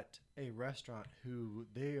 or at a restaurant who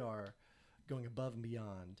they are going above and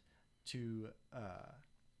beyond to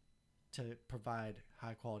provide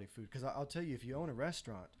high quality food. Because I'll tell you, if you own a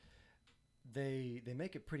restaurant, they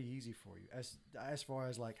make it pretty easy for you as far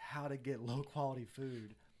as like how to get low quality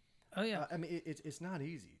food. Oh yeah. I mean, it's not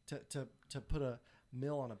easy to put a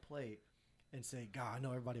meal on a plate and say, God, I know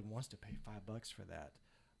everybody wants to pay $5 for that,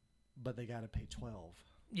 but they got to pay 12.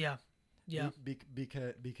 Yeah. Yeah.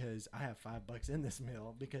 Because I have $5 in this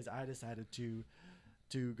meal, because I decided to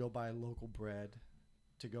go buy local bread,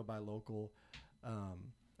 to go buy local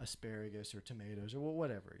asparagus or tomatoes or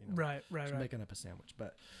whatever. Right. Making up a sandwich,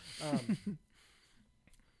 but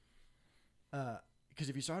because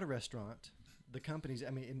if you start a restaurant, the companies,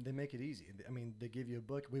 they make it easy. They give you a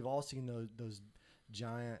book. We've all seen those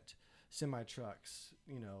giant semi trucks,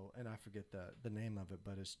 and I forget the name of it,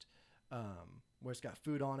 but it's where it's got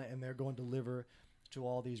food on it, and they're going to deliver to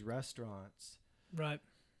all these restaurants. Right.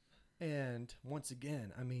 And once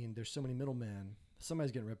again, there's so many middlemen.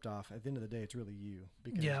 Somebody's getting ripped off. At the end of the day, it's really you,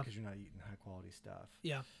 because you're not eating high quality stuff.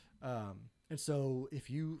 Yeah. And so if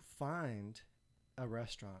you find a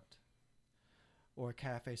restaurant or a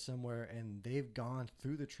cafe somewhere and they've gone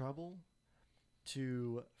through the trouble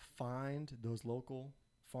to find those local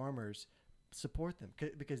farmers, support them,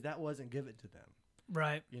 because that wasn't given to them.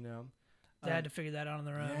 Right. They had to figure that out on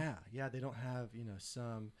their own. Yeah. They don't have,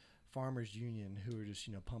 some farmers union who are just,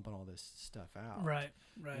 pumping all this stuff out. Right.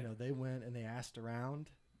 They went and they asked around,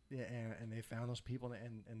 and they found those people,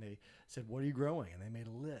 and they said, what are you growing? And they made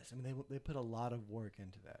a list. They put a lot of work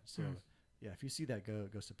into that. So yeah, if you see that,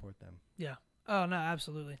 go support them. Yeah. Oh no,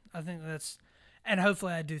 absolutely. I think and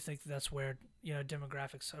hopefully I do think that's where,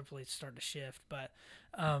 demographics hopefully start to shift. But,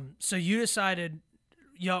 so you decided,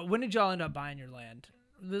 when did y'all end up buying your land?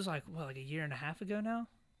 It was like a year and a half ago now?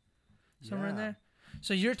 Somewhere in there?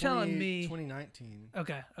 So you're telling me 2019.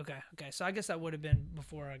 Okay. So I guess that would have been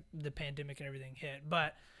before the pandemic and everything hit.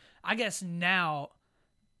 But I guess now,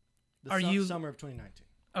 summer of 2019?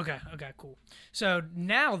 Okay, cool. So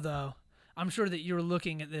now though, I'm sure that you're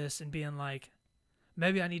looking at this and being like,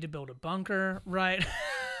 maybe I need to build a bunker, right?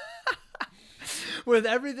 With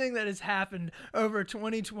everything that has happened over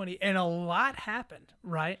 2020, and a lot happened,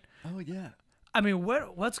 right? Oh yeah.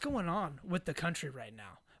 What's going on with the country right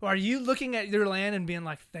now? Are you looking at your land and being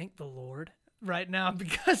like, thank the Lord right now,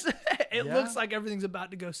 because it looks like everything's about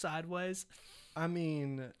to go sideways?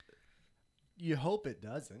 You hope it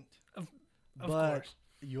doesn't. Of but course.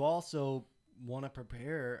 You also want to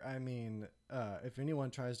prepare. If anyone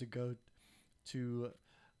tries to go to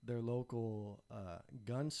their local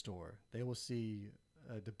gun store, they will see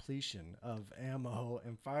a depletion of ammo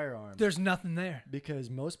and firearms. There's nothing there. Because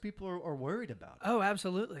most people are worried about it. Oh,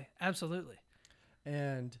 absolutely.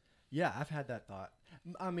 And yeah, I've had that thought.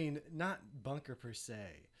 Not bunker per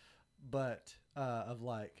se, but of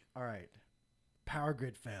like, all right, power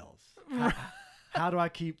grid fails. How do I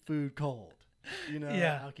keep food cold?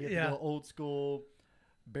 I'll keep it old school,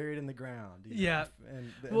 buried in the ground.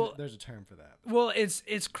 And there's a term for that. Well,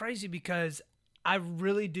 it's crazy, because I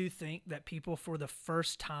really do think that people, for the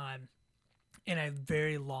first time in a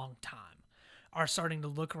very long time, are starting to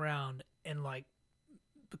look around and like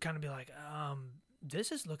kind of be like,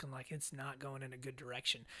 this is looking like it's not going in a good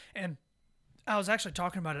direction. And I was actually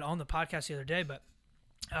talking about it on the podcast the other day, but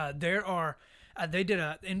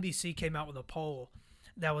NBC came out with a poll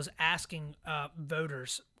that was asking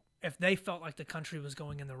voters if they felt like the country was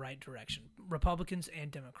going in the right direction, Republicans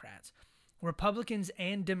and Democrats. Republicans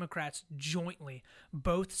and Democrats jointly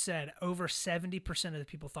both said over 70% of the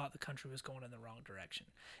people thought the country was going in the wrong direction.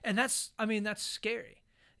 And that's scary,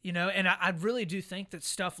 and I really do think that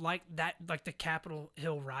stuff like that, like the Capitol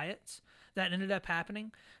Hill riots that ended up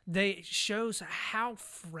happening, they shows how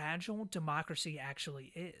fragile democracy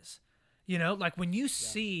actually is. Like when you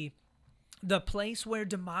see the place where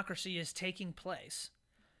democracy is taking place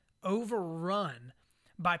overrun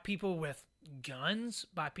by people with guns,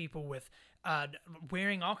 by people with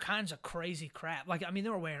wearing all kinds of crazy crap. They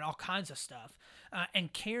were wearing all kinds of stuff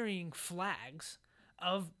and carrying flags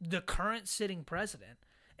of the current sitting president.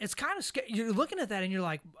 It's kind of scary. You're looking at that and you're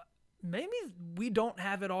like, maybe we don't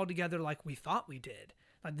have it all together like we thought we did.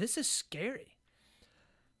 Like, this is scary.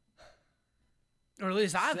 Or at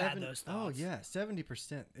least I've had those thoughts. Oh, yeah.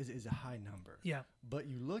 70% is a high number. Yeah. But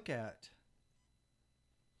you look at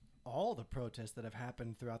all the protests that have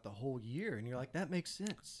happened throughout the whole year, and you're like, that makes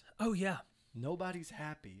sense. Oh, yeah. Nobody's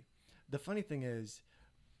happy. The funny thing is,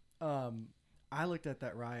 I looked at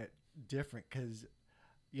that riot different because,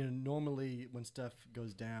 normally when stuff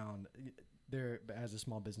goes down, as a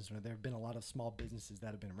small business owner, there have been a lot of small businesses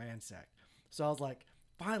that have been ransacked. So I was like,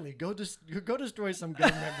 finally, go destroy some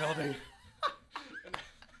government building.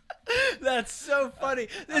 That's so funny.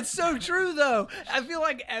 It's so true, though. I feel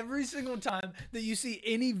like every single time that you see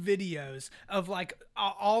any videos of like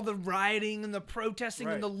all the rioting and the protesting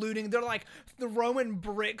and the looting, they're like throwing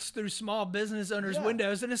bricks through small business owners'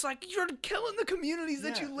 windows, and it's like, you're killing the communities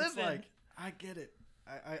that you live in. Like, I get it.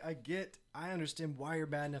 I understand why you're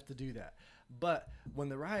bad enough to do that. But when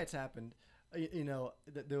the riots happened,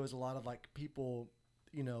 there was a lot of like people,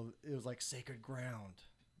 it was like sacred ground.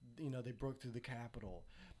 They broke through the Capitol.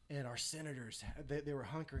 And our senators, they were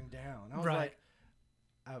hunkering down. I was like,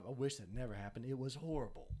 I wish that never happened. It was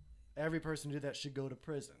horrible. Every person who did that should go to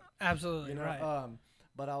prison. Absolutely, right.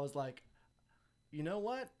 But I was like, you know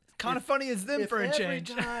what? Kind of funny as them for a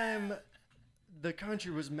change. Every time the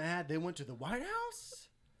country was mad, they went to the White House,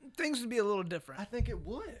 things would be a little different. I think it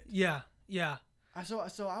would. Yeah.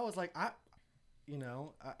 So I was like, I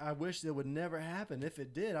wish that would never happen. If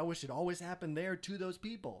it did, I wish it always happened there to those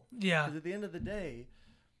people. Yeah. Because at the end of the day,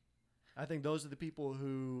 I think those are the people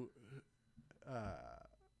who are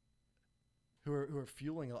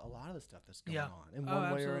fueling a lot of the stuff that's going on in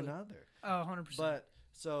one way or another. Oh, 100%. But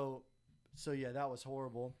so yeah, that was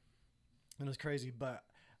horrible and it was crazy. But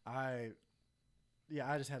I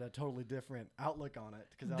just had a totally different outlook on it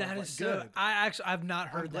because that was is like, so. good. I've not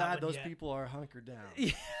heard I'm that. glad those yet. people are hunkered down,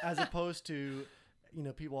 Yeah. as opposed to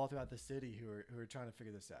people all throughout the city who are trying to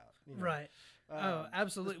figure this out. Right.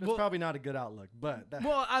 Absolutely. It's probably not a good outlook, but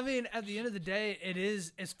well, I mean, at the end of the day,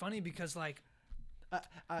 it's funny because like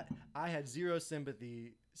I had zero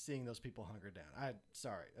sympathy seeing those people hunkered down.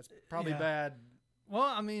 Sorry, that's probably bad. Well,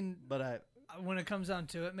 I mean, but when it comes down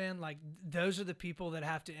to it, man, like those are the people that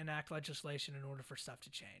have to enact legislation in order for stuff to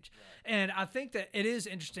change. Right. And I think that it is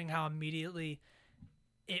interesting how immediately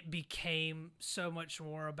it became so much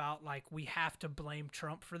more about like we have to blame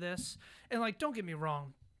Trump for this. And like, don't get me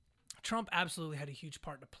wrong, Trump absolutely had a huge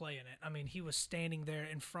part to play in it. I mean, he was standing there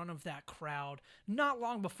in front of that crowd not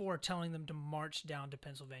long before telling them to march down to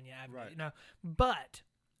Pennsylvania Avenue. Right.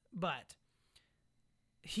 But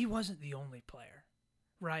he wasn't the only player,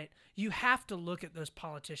 right? You have to look at those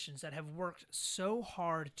politicians that have worked so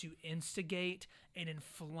hard to instigate and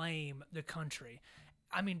inflame the country.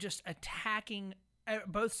 I mean, just attacking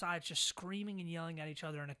both sides, just screaming and yelling at each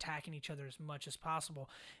other and attacking each other as much as possible.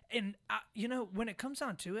 And, when it comes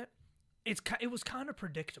down to it, it was kind of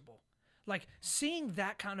predictable. Like seeing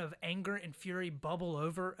that kind of anger and fury bubble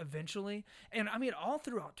over eventually. And I mean, all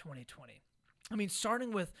throughout 2020. I mean,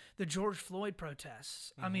 starting with the George Floyd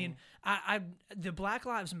protests. Mm-hmm. I mean, the Black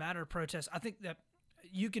Lives Matter protests, I think that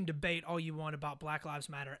you can debate all you want about Black Lives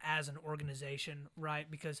Matter as an organization, right?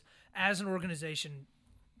 Because as an organization,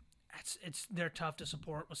 they're tough to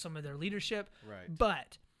support with some of their leadership. Right.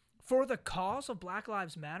 But for the cause of Black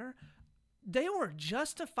Lives Matter, they were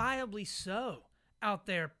justifiably so out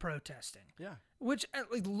there protesting. Yeah. Which,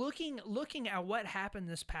 like, looking at what happened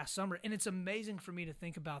this past summer, and it's amazing for me to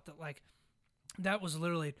think about that, like, that was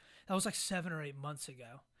like 7 or 8 months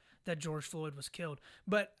ago that George Floyd was killed.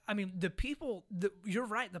 But, I mean, you're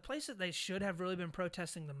right, the place that they should have really been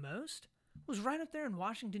protesting the most was right up there in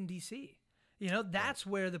Washington, D.C. That's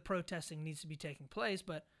where the protesting needs to be taking place.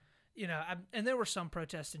 But, and there were some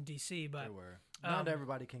protests in D.C., but... There were. Not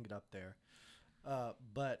everybody can get up there.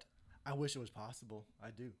 But I wish it was possible.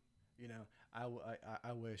 I do.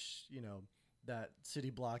 I wish, that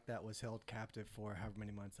city block that was held captive for however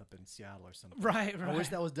many months up in Seattle or something. Right. I wish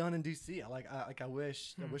that was done in D.C. I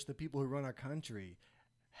wish the people who run our country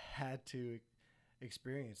had to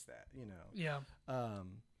experience that, you know. Yeah.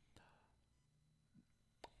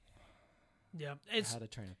 Yeah. I had a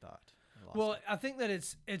train of thought. Well, I think that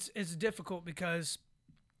it's difficult because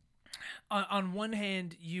on one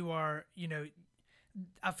hand you are, you know,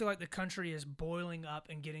 I feel like the country is boiling up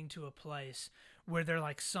and getting to a place where they're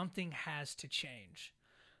like something has to change.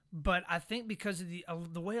 But I think because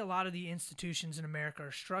of the way a lot of the institutions in America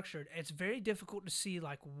are structured, it's very difficult to see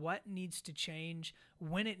like what needs to change,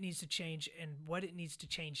 when it needs to change, and what it needs to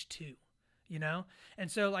change to, you know?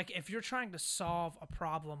 And so like if you're trying to solve a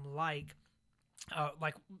problem like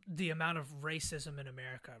the amount of racism in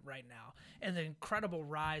America right now and the incredible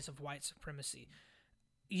rise of white supremacy,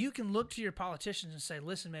 you can look to your politicians and say,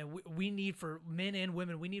 listen, man, we need for men and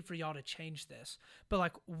women, we need for y'all to change this. But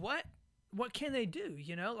like, what can they do?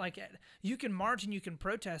 You know, like you can march and you can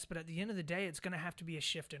protest, but at the end of the day, it's going to have to be a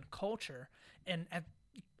shift in culture, and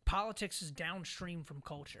politics is downstream from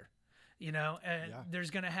culture. You know, and there's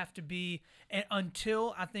going to have to be,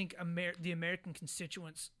 until I think the American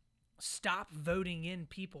constituents stop voting in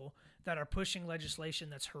people that are pushing legislation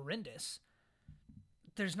that's horrendous,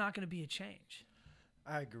 there's not going to be a change.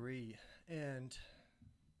 I agree. And,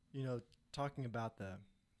 you know, talking about the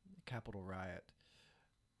Capitol riot,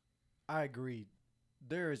 I agree.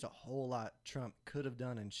 There is a whole lot Trump could have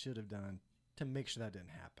done and should have done to make sure that didn't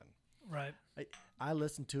happen. Right. I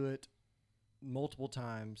listened to it multiple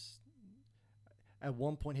times. At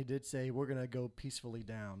one point, he did say, we're going to go peacefully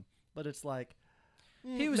down. But it's like,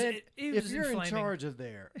 he was if you're in charge of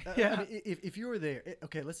there, yeah. I mean, if you were there,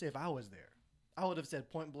 okay, let's say if I was there, I would have said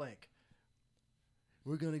point blank,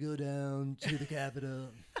 we're going to go down to the Capitol.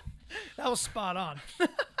 That was spot on.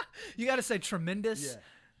 You got to say tremendous.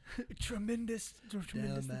 Yeah. Tremendous.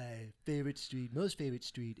 Down my favorite street, most favorite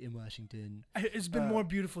street in Washington. It's been more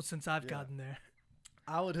beautiful since I've gotten there.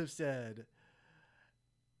 I would have said,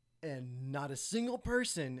 and not a single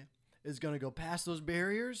person is going to go past those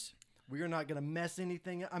barriers. We are not going to mess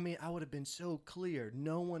anything. I mean, I would have been so clear.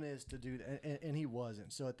 No one is to do that, and he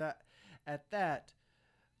wasn't. So at that,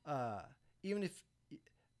 even if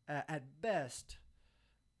at best,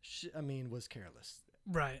 was careless.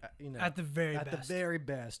 Right. You know, at the very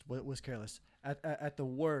best was careless. At the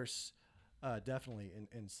worst, definitely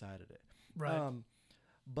incited it. Right.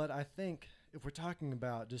 But I think if we're talking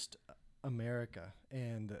about just America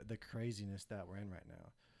and the craziness that we're in right now,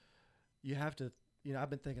 you have to. You know,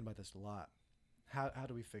 I've been thinking about this a lot. How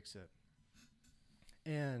do we fix it?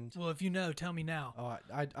 And well, if you know, tell me now.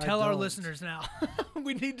 I tell our listeners now.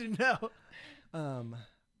 We need to know.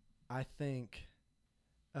 I think.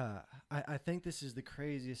 I think this is the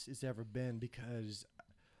craziest it's ever been because,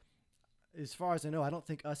 as far as I know, I don't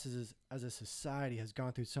think us as a society has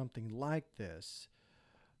gone through something like this.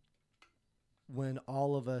 When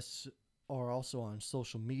all of us are also on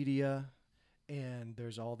social media, and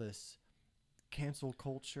there's all this cancel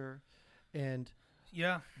culture, and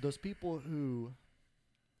those people who,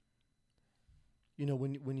 you know,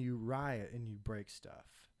 when you riot and you break stuff,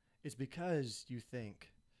 it's because you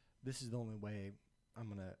think this is the only way I'm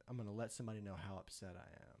gonna let somebody know how upset I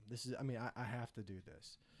am. This is, I have to do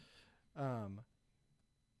this. And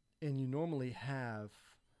you normally have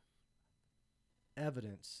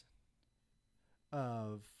evidence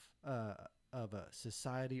of a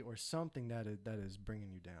society or something that is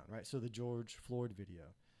bringing you down, right? So the George Floyd video,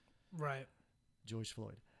 right? George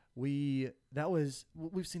Floyd. We've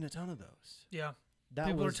seen a ton of those. Yeah,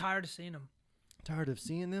 people are tired of seeing them. Tired of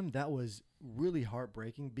seeing them. That was really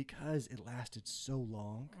heartbreaking because it lasted so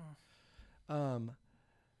long. And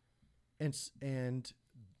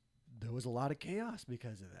there was a lot of chaos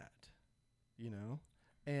because of that, you know?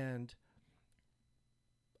 And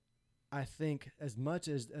I think as much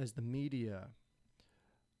as the media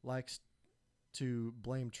likes to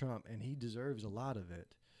blame Trump, and he deserves a lot of it,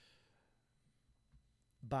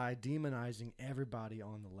 by demonizing everybody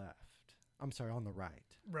on the on the right.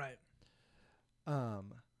 Right.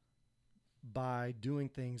 By doing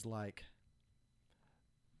things like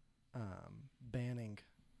banning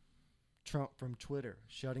Trump from Twitter,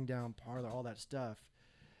 shutting down Parler, all that stuff,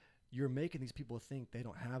 you're making these people think they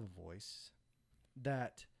don't have a voice,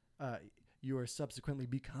 that you are subsequently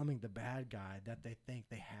becoming the bad guy that they think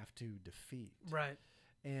they have to defeat. Right.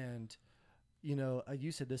 And, you know,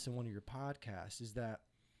 you said this in one of your podcasts, is that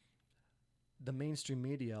the mainstream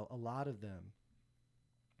media, a lot of them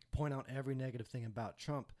point out every negative thing about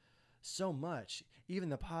Trump so much, even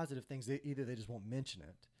the positive things, either they just won't mention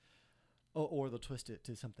it or they'll twist it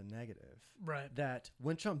to something negative. Right. That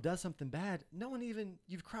when Trump does something bad, no one even,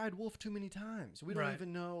 you've cried wolf too many times. We don't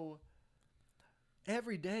even know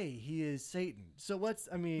every day he is Satan. So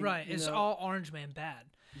Right. It's all Orange Man bad.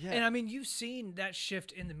 Yeah. And I mean, you've seen that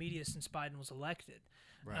shift in the media since Biden was elected.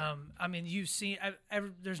 Right. I mean, you've seen,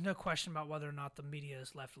 there's no question about whether or not the media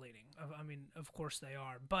is left leaning. I mean, of course they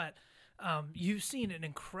are. But you've seen an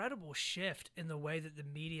incredible shift in the way that the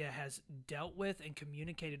media has dealt with and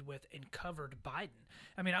communicated with and covered Biden.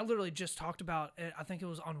 I mean, I literally just talked about, I think it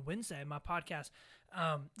was on Wednesday, my podcast,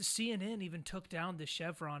 CNN even took down the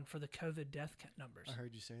Chevron for the COVID death numbers. I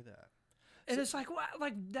heard you say that. And it's like, what?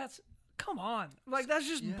 Like, that's, come on. Like, that's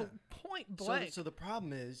just Yeah. point blank. So the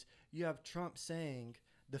problem is you have Trump saying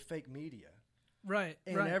the fake media. Right.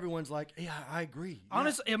 And right. everyone's like, yeah, I agree. Yeah.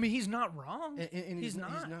 Honestly, I mean, he's not wrong. And he's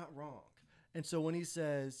not. He's not wrong. And so when he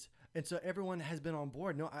says, and so everyone has been on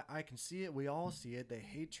board. No, I can see it. We all see it. They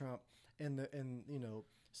hate Trump. And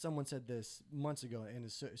someone said this months ago, and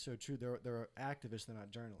it's so true. They're activists. They're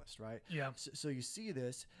not journalists, right? Yeah. So you see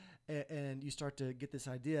this, and you start to get this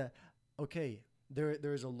idea. Okay,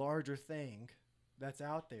 there is a larger thing that's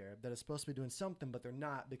out there that is supposed to be doing something, but they're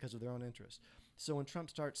not because of their own interests. So when Trump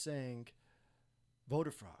starts saying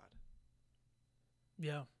voter fraud,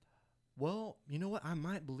 yeah. well, you know what? I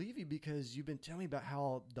might believe you because you've been telling me about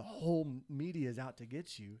how the whole media is out to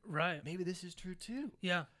get you. Right. Maybe this is true too.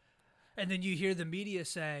 Yeah. And then you hear the media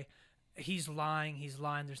say, he's lying,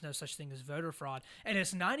 there's no such thing as voter fraud. And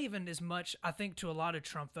it's not even as much, I think, to a lot of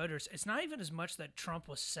Trump voters, it's not even as much that Trump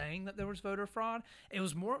was saying that there was voter fraud. It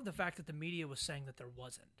was more of the fact that the media was saying that there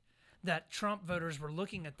wasn't. That Trump voters were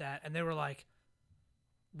looking at that and they were like,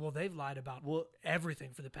 well, they've lied about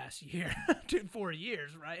everything for the past year, 4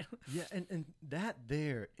 years, right? Yeah, and that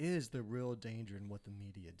there is the real danger in what the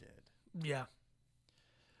media did. Yeah.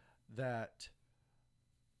 That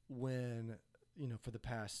when, for the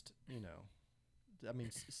past,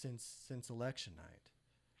 since election night,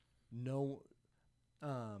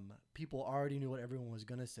 people already knew what everyone was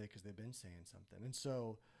going to say because they've been saying something. And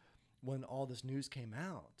so when all this news came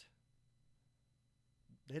out,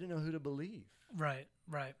 they didn't know who to believe. Right.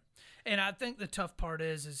 And I think the tough part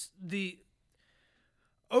is the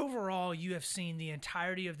overall you have seen the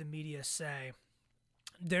entirety of the media say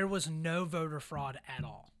there was no voter fraud at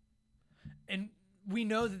all. And we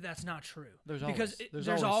know that that's not true.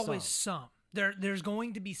 There's always some. There's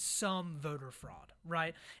going to be some voter fraud,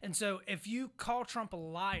 right? And so if you call Trump a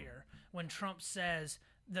liar when Trump says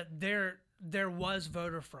that there was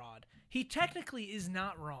voter fraud, he technically is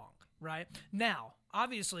not wrong, right? Now,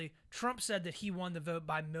 obviously, Trump said that he won the vote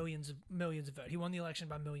by millions of votes. He won the election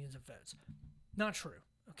by millions of votes. Not true.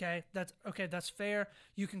 Okay, that's fair.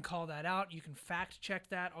 You can call that out. You can fact check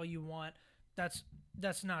that all you want. That's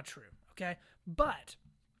not true. Okay, but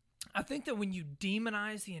I think that when you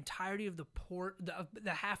demonize the entirety of the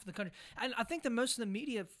half of the country, and I think that most of the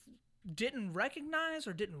media didn't recognize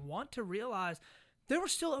or didn't want to realize there were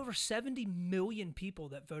still over 70 million people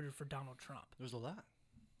that voted for Donald Trump. There's a lot.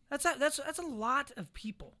 That's a lot of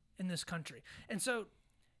people in this country. And so,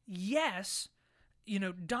 yes,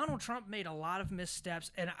 Donald Trump made a lot of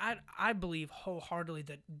missteps, and I believe wholeheartedly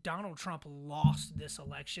that Donald Trump lost this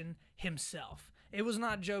election himself. It was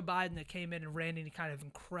not Joe Biden that came in and ran any kind of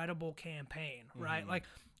incredible campaign, right? Like,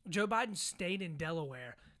 Joe Biden stayed in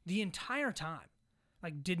Delaware the entire time,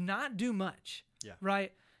 like, did not do much,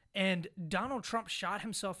 right? And Donald Trump shot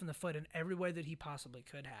himself in the foot in every way that he possibly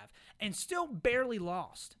could have, and still barely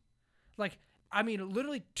lost. Like, I mean,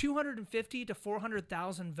 literally 250 to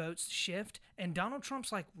 400,000 votes shift, and Donald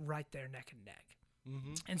Trump's like right there neck and neck.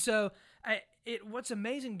 Mm-hmm. And so, what's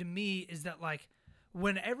amazing to me is that, like,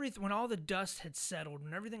 when all the dust had settled,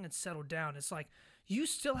 when everything had settled down, it's like you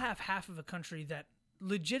still have half of a country that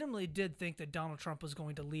legitimately did think that Donald Trump was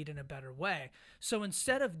going to lead in a better way. So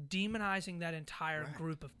instead of demonizing that entire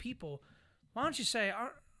group of people, why don't you say,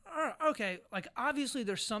 okay, like, obviously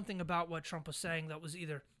there's something about what Trump was saying that was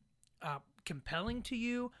either compelling to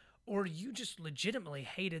you, or you just legitimately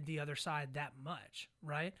hated the other side that much,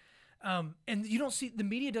 right? And you don't see, the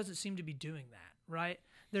media doesn't seem to be doing that, right?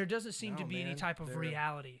 There doesn't seem to be any type of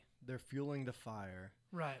reality. They're fueling the fire.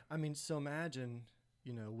 Right. I mean, so imagine,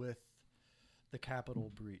 with the Capitol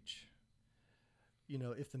breach,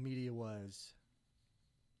 if the media was,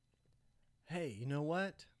 hey, you know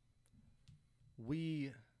what?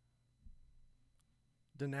 We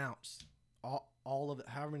denounce all of it,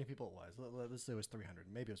 however many people it was. Let's say it was 300.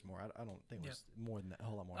 Maybe it was more. I don't think it was more than that. A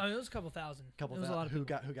whole lot more. It was a couple thousand. It was a lot of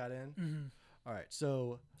people. Who got in? Mm-hmm. All right,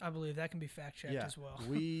 so I believe that can be fact checked as well.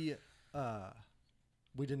 we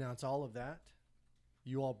denounce all of that.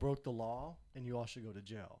 You all broke the law, and you all should go to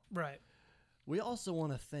jail. Right. We also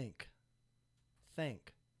want to thank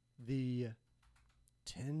the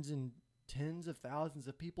tens tens of thousands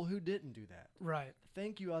of people who didn't do that. Right.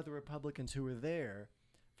 Thank you, other Republicans who were there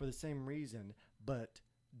for the same reason, but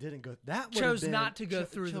didn't go. That Chose not to go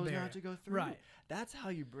through the chose barrier. not to go through. Right. That's how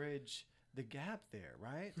you bridge the gap there,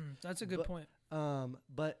 right? That's a good point.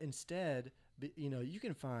 But instead, you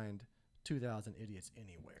can find 2,000 idiots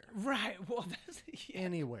anywhere. Right. Well, that's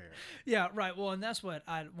Anywhere. Yeah, right. Well, and that's what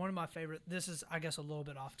one of my favorite, this is, I guess, a little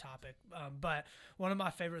bit off topic, but one of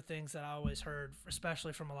my favorite things that I always heard,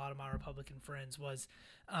 especially from a lot of my Republican friends, was,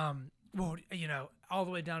 well, all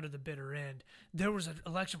the way down to the bitter end, there was an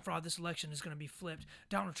election fraud. This election is going to be flipped.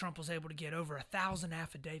 Donald Trump was able to get over 1,000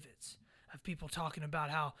 affidavits of people talking about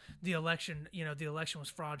how the election was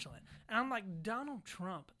fraudulent. And I'm like, Donald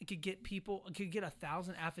Trump could get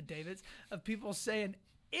 1,000 affidavits of people saying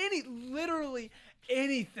literally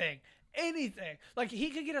anything. Like, he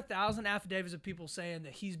could get 1,000 affidavits of people saying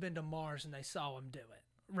that he's been to Mars and they saw him do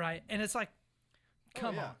it, right? And it's like,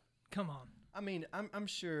 come on. I mean, I'm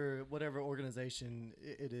sure whatever organization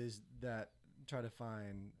it is that try to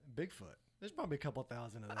find Bigfoot, there's probably a couple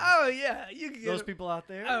thousand of those. Oh yeah, you can get those people out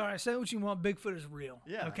there. All right, say what you want. Bigfoot is real.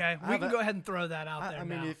 Yeah. Okay, we can go ahead and throw that out there. I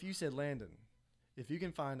mean, now. if you said, Landon, if you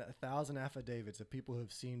can find 1,000 affidavits of people who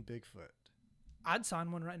have seen Bigfoot, I'd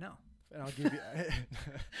sign one right now. and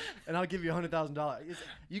I'll give you $100,000.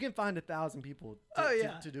 You can find 1,000 people.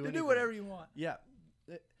 To do anything. Whatever you want. Yeah,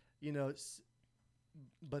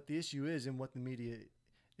 but the issue is, in what the media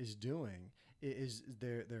is doing, is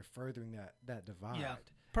they're furthering that divide. Yeah,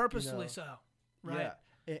 purposefully so. Right.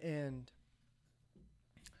 Yeah, and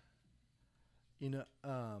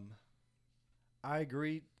I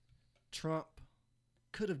agree. Trump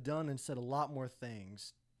could have done and said a lot more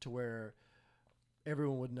things to where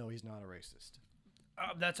everyone would know he's not a racist.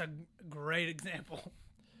 That's a great example.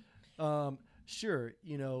 Sure,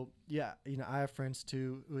 I have friends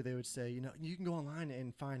too who they would say, you can go online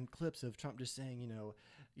and find clips of Trump just saying,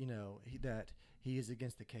 that he is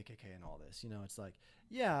against the KKK and all this. It's like,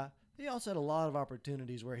 yeah, he also had a lot of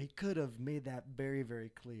opportunities where he could have made that very, very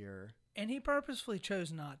clear. And he purposefully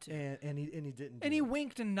chose not to. And he didn't. And he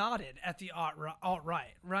winked and nodded at the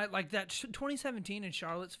alt-right, right? Like that 2017 in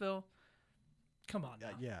Charlottesville. Come on now.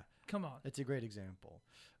 Yeah. Come on. It's a great example.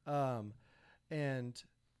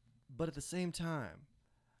 But at the same time,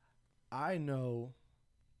 I know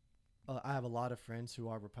I have a lot of friends who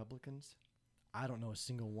are Republicans. I don't know a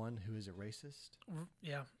single one who is a racist.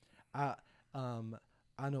 Yeah. I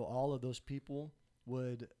know all of those people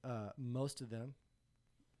would, most of them,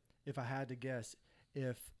 if I had to guess,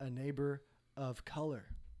 if a neighbor of color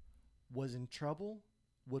was in trouble,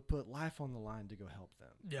 would put life on the line to go help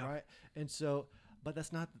them. Yeah. Right. And so, but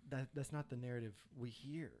that's not the narrative we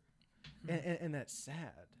hear. And that's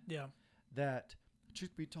sad. Yeah. That,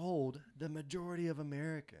 truth be told, the majority of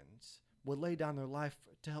Americans would lay down their life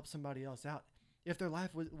to help somebody else out if their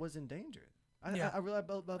life was endangered. I really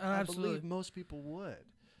believe most people would.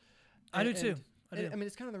 I do too. I mean,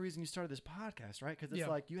 it's kind of the reason you started this podcast, right? Because it's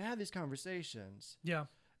like you have these conversations. Yeah.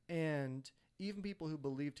 And even people who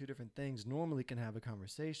believe two different things normally can have a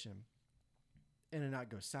conversation and it not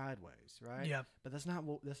go sideways, right? Yeah. But that's not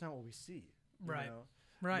what we see. Right. You know?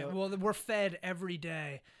 Right. Well, we're fed every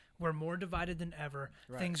day. We're more divided than ever.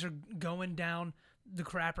 Right. Things are going down the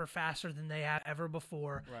crapper faster than they have ever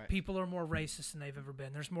before. Right. People are more racist than they've ever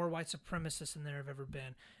been. There's more white supremacists than there have ever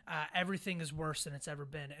been. Everything is worse than it's ever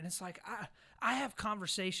been. And it's like I have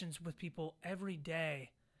conversations with people every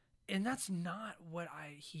day, and that's not what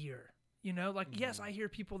I hear. Yes, I hear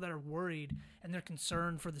people that are worried and they're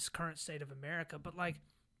concerned for this current state of America, but like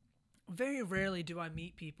very rarely do I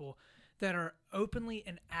meet people that are openly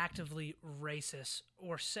and actively racist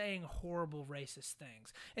or saying horrible racist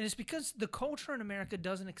things. And it's because the culture in America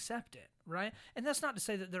doesn't accept it, right? And that's not to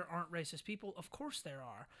say that there aren't racist people. Of course there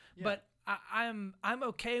are. Yeah. But I'm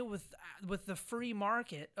okay with the free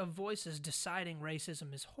market of voices deciding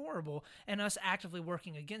racism is horrible and us actively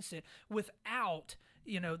working against it without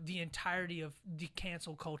the entirety of the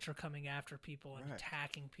cancel culture coming after people and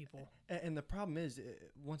attacking people. And the problem is,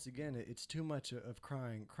 once again, it's too much of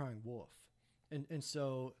crying wolf. And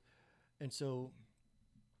so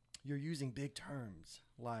you're using big terms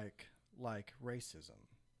like racism.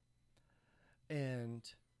 And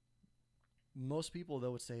most people,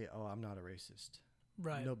 though, would say, "Oh, I'm not a racist.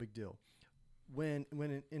 Right. No big deal." When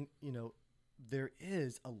there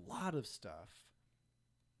is a lot of stuff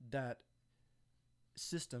that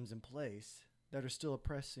systems in place that are still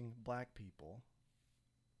oppressing black people,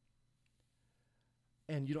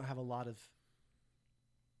 and you don't have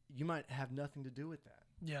you might have nothing to do with that.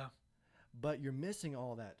 Yeah. But you're missing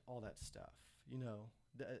all that stuff,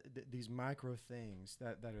 these micro things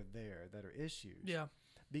that are there, that are issues. Yeah.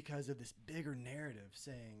 because of this bigger narrative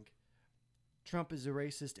saying Trump is a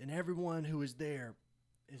racist and everyone who is there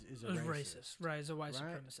is a racist. Right, is a white Right?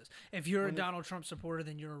 supremacist. If you're When a Donald Trump supporter,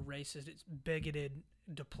 then you're a racist. It's bigoted,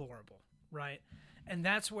 deplorable, right? And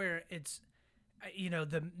that's where it's,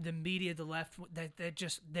 the media, the left,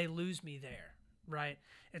 they lose me there, right?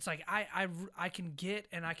 It's like I can get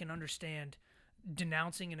and I can understand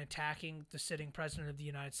denouncing and attacking the sitting president of the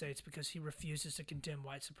United States because he refuses to condemn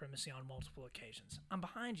white supremacy on multiple occasions. I'm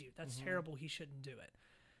behind you. That's terrible. He shouldn't do it.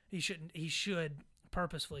 He should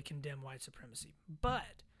purposefully condemn white supremacy.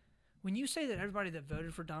 But when you say that everybody that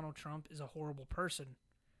voted for Donald Trump is a horrible person,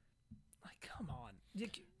 like, come on.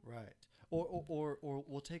 Right. Or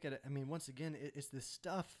we'll take it. I mean, once again, it's this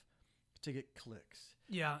stuff to get clicks.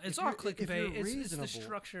 Yeah, it's If all you're- if clickbait. you're It's the reasonable-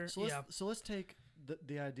 structure. So let's take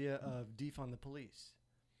the idea of defund the police.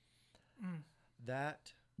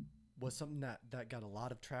 That was something that got a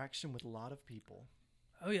lot of traction with a lot of people.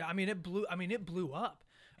 Oh yeah, it blew up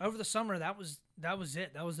over the summer. That was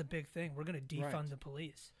it. That was the big thing. We're gonna defund Right. the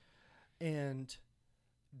police. And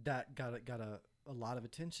that got a lot of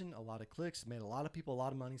attention, a lot of clicks, made a lot of people a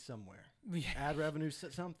lot of money somewhere. Yeah. Ad revenue,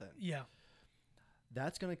 something. Yeah.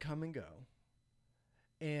 That's going to come and go.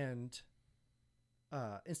 And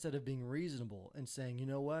instead of being reasonable and saying, you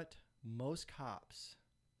know what, most cops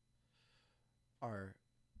are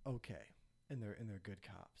okay, and they're good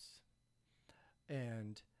cops,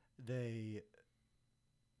 and they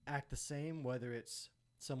act the same whether it's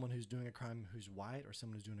someone who's doing a crime who's white or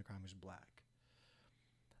someone who's doing a crime who's black.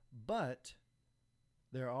 But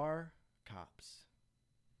there are cops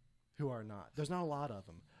who are not. There's not a lot of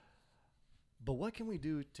them. But what can we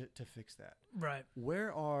do to fix that? Right.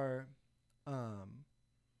 Where are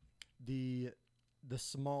the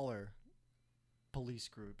smaller police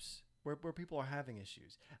groups where people are having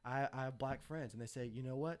issues? I have black friends, and they say, you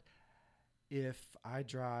know what? If I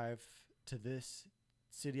drive to this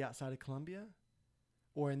city outside of Columbia,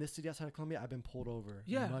 or in this city outside of Columbia, I've been pulled over.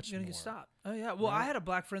 Yeah, much you're gonna more. get stopped. Oh yeah. Well, Right? I had a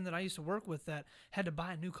black friend that I used to work with that had to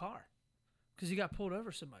buy a new car because he got pulled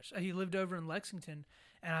over so much. He lived over in Lexington,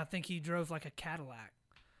 and I think he drove like a Cadillac,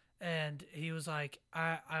 and he was like,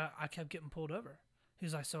 I kept getting pulled over. He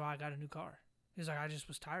was like, so I got a new car. He's like, I just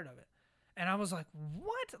was tired of it, and I was like,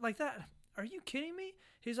 what? Like that? Are you kidding me?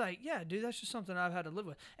 He's like, yeah, dude, that's just something I've had to live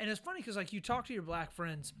with. And it's funny because like you talk to your black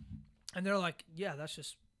friends, and they're like, yeah, that's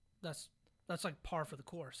like par for the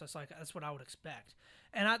course. That's what I would expect.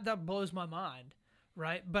 And that blows my mind,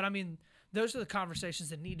 right? But I mean, those are the conversations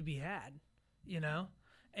that need to be had,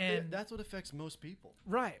 And That's what affects most people.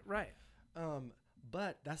 right.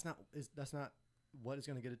 But that's not what is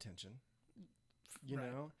going to get attention, you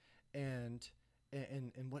Right. know. And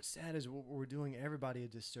what's sad is we're doing everybody a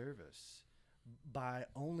disservice by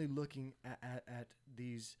only looking at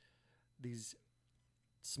these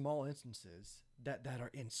small instances that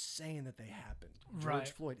are insane that they happened. George Right.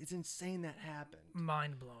 Floyd, it's insane that happened.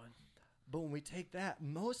 Mind blowing. But when we take that,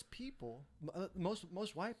 most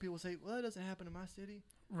white people say, well, it doesn't happen in my city.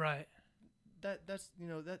 Right. That's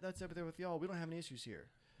over there with y'all. We don't have any issues here,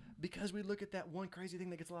 because we look at that one crazy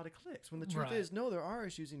thing that gets a lot of clicks. When the truth Right. is, no, there are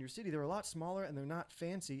issues in your city. They're a lot smaller and they're not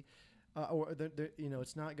fancy, or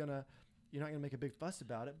it's not gonna, you're not gonna make a big fuss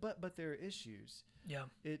about it. But there are issues. Yeah.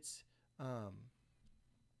 It's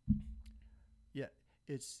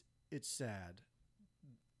it's sad.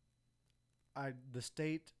 The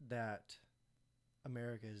state that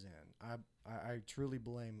America is in, I truly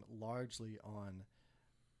blame largely on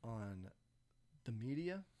the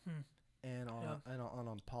media and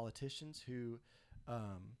on politicians who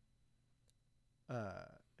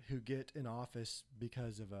get in office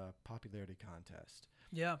because of a popularity contest.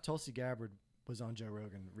 Yeah. Tulsi Gabbard was on Joe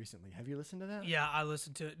Rogan recently. Have you listened to that? Yeah, I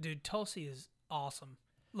listened to it. Dude, Tulsi is awesome.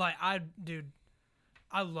 Like, I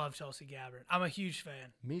love Tulsi Gabbard. I'm a huge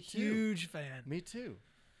fan. Me too. Huge fan. Me too.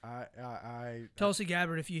 Tulsi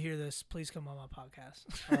Gabbard, if you hear this, please come on my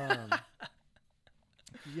podcast.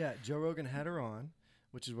 Yeah, Joe Rogan had her on,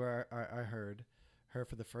 which is where I heard her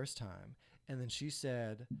for the first time. And then she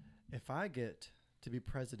said, if I get to be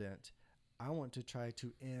president, I want to try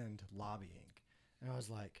to end lobbying. And I was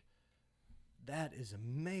like, that is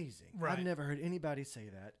amazing. Right. I've never heard anybody say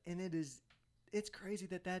that. And it's crazy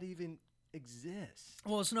that even exists.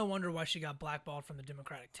 Well, it's no wonder why she got blackballed from the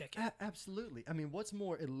Democratic ticket. Absolutely. I mean, what's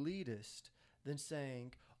more elitist than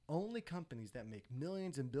saying only companies that make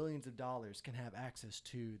millions and billions of dollars can have access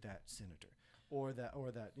to that senator or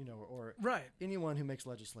Right. anyone who makes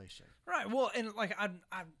legislation? Right. Well, and like a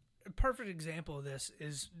perfect example of this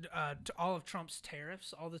is to all of Trump's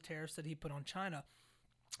tariffs, all the tariffs that he put on China.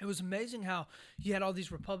 it was amazing how you had all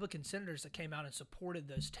these Republican senators that came out and supported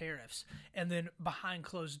those tariffs, and then behind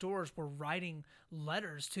closed doors were writing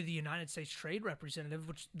letters to the United States Trade Representative,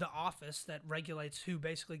 which the office that regulates who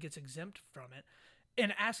basically gets exempt from it,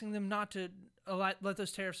 and asking them not to let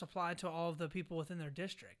those tariffs apply to all of the people within their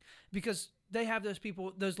district, because they have those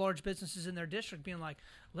people, those large businesses in their district being like,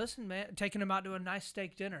 listen, man, taking them out to a nice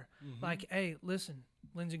steak dinner. Like, hey, listen,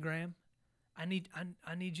 Lindsey Graham, I need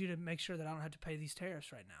you to make sure that I don't have to pay these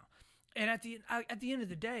tariffs right now. And at the end of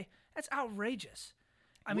the day, that's outrageous.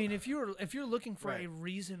 I mean, if you're looking for a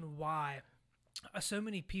reason why so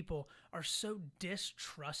many people are so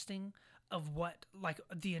distrusting of what, like,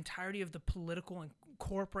 the entirety of the political and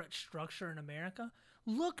corporate structure in America,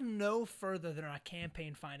 look no further than our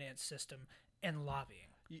campaign finance system and lobbying.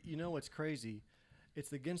 You know what's crazy?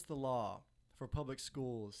 It's against the law for public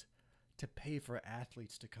schools to pay for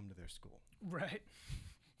athletes to come to their school. Right.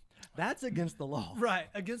 That's against the law. Right,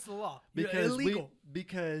 against the law. Because illegal.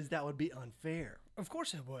 Because that would be unfair. Of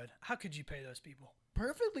course it would. How could you pay those people?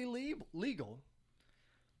 Perfectly legal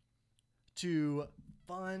to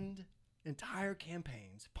fund entire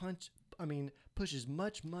campaigns, push as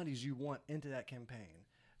much money as you want into that campaign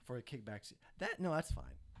for a kickback. That's fine.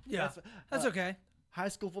 Yeah, that's okay. High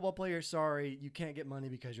school football player, sorry, you can't get money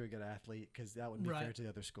because you're a good athlete, because that wouldn't be fair to the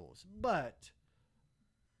other schools. But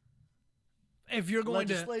if you're going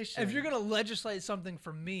to legislate something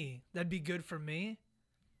for me, that'd be good for me.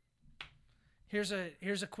 Here's a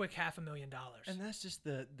quick $500,000. And that's just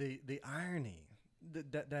the irony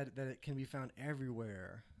that it can be found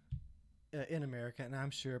everywhere in America, and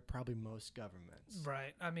I'm sure probably most governments.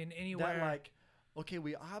 Right. I mean, anywhere. That, like, okay,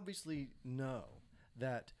 we obviously know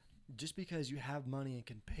that just because you have money and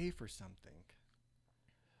can pay for something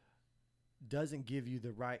doesn't give you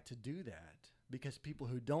the right to do that, because people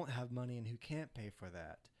who don't have money and who can't pay for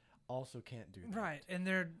that also can't do that. Right. And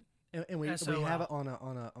they're and we have it on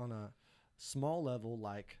a small level,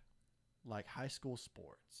 like high school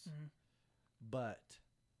sports. Mm-hmm. But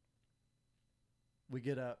we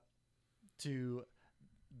get up to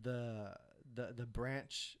the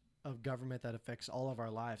branch of government that affects all of our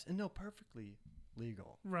lives, and perfectly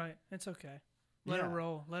legal. Right. It's okay. Let it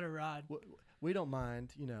roll. Let it ride. We don't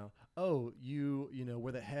mind, oh,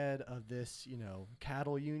 we're the head of this,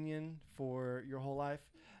 cattle union for your whole life.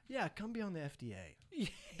 Yeah, come be on the FDA.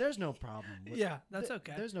 There's no problem. That's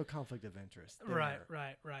okay. There's no conflict of interest there.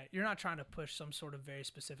 Right. You're not trying to push some sort of very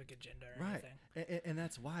specific agenda or anything. And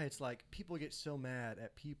that's why it's like people get so mad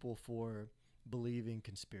at people for believing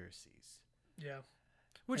conspiracies. Yeah.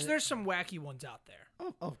 Which there's some wacky ones out there.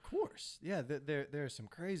 Oh, of course. Yeah, there are some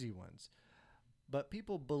crazy ones. But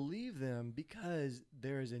people believe them because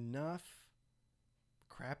there is enough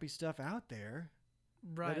crappy stuff out there.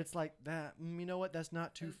 Right. But it's like that. You know what? That's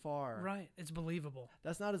not too far. Right. It's believable.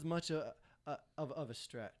 That's not as much of a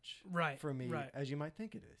stretch. Right. For me as you might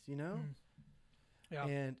think it is. Yeah.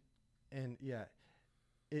 And yeah,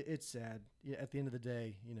 it's sad. Yeah. At the end of the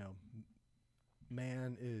day,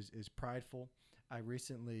 man is prideful. I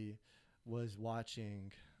recently was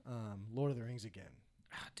watching Lord of the Rings again.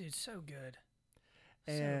 Oh, dude, so good.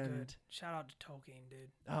 And so good. Shout out to Tolkien, dude.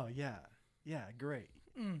 Oh yeah, great.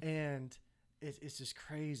 And it's just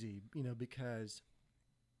crazy, because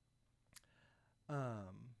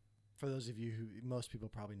for those of you who, most people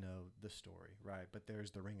probably know the story, right? But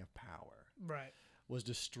there's the Ring of Power, right? Was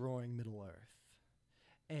destroying Middle Earth,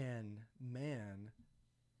 and man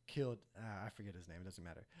killed. I forget his name. It doesn't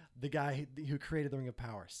matter. The guy who created the Ring of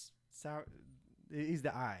Power, he's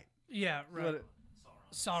the Eye. Yeah, right.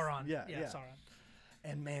 Sauron. Yeah. Sauron.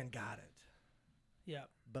 And man got it. Yeah.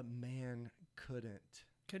 But man couldn't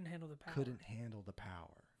handle the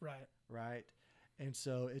power. Right. And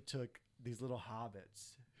so it took these little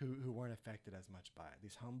hobbits who weren't affected as much by it,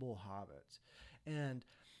 these humble hobbits. And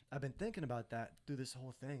I've been thinking about that through this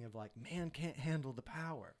whole thing of like, man can't handle the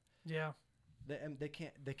power. Yeah. They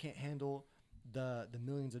can't handle the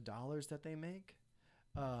millions of dollars that they make.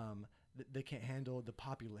 They can't handle the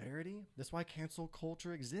popularity. That's why cancel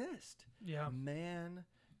culture exists. Yeah. Man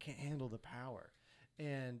can't handle the power.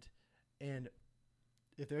 And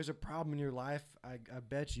if there's a problem in your life, I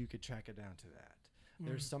bet you could track it down to that.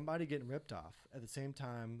 There's somebody getting ripped off at the same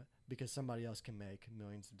time because somebody else can make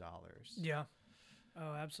millions of dollars. Yeah.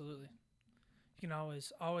 Oh, absolutely. You can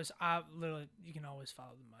always you can always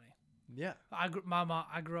follow the money. Yeah. I grew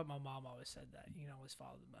up, my mom always said that. You can always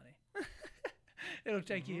follow the money. It'll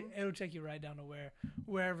take you right down to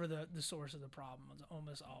wherever the source of the problem is,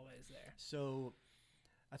 almost always there. So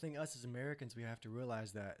I think us as Americans, we have to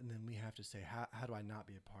realize that, and then we have to say, how do I not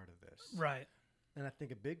be a part of this? Right. And I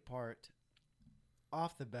think a big part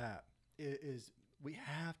off the bat is we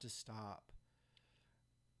have to stop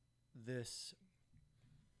this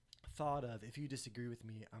thought of, if you disagree with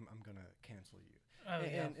me, I'm going to cancel you.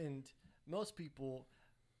 And most people,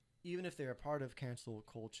 even if they're a part of cancel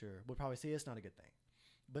culture, would probably say it's not a good thing.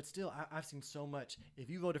 But still, I've seen so much. If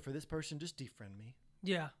you voted for this person, just defriend me.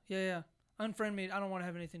 Yeah. Unfriend me. I don't want to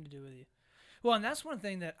have anything to do with you. Well, and that's one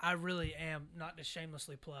thing that I really am, not to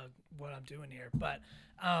shamelessly plug what I'm doing here, but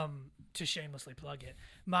to shamelessly plug it.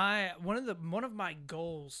 One of my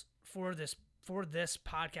goals for this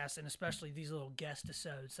podcast, and especially these little guest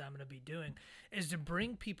episodes that I'm going to be doing, is to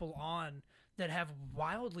bring people on that have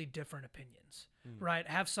wildly different opinions, right?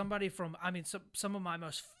 Have somebody from, some of my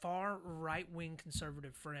most far right-wing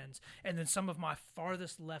conservative friends, and then some of my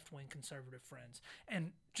farthest left-wing conservative friends,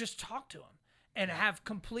 and just talk to them. And have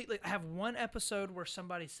one episode where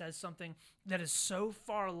somebody says something that is so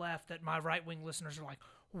far left that my right-wing listeners are like,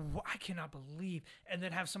 I cannot believe, and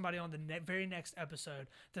then have somebody on the very next episode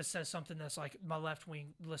that says something that's like, my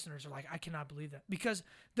left-wing listeners are like, I cannot believe that. Because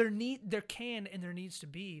there can and there needs to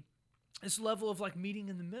be this level of like meeting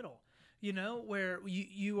in the middle, where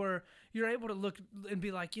you're able to look and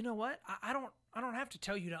be like, you know what, I don't have to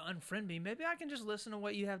tell you to unfriend me. Maybe I can just listen to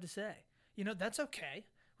what you have to say. That's okay.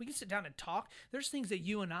 We can sit down and talk. There's things that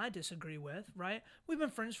you and I disagree with, right? We've been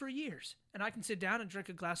friends for years, and I can sit down and drink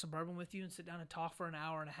a glass of bourbon with you and sit down and talk for an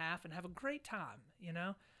hour and a half and have a great time,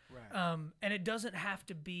 Right. And it doesn't have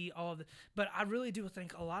to be all of the, but I really do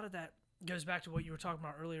think a lot of that goes back to what you were talking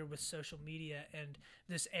about earlier with social media and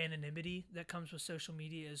this anonymity that comes with social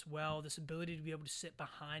media as well, this ability to be able to sit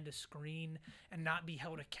behind a screen and not be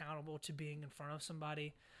held accountable to being in front of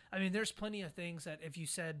somebody. I mean, there's plenty of things that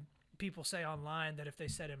people say online that if they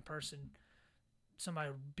said in person, somebody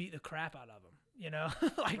would beat the crap out of them,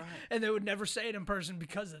 Right. And they would never say it in person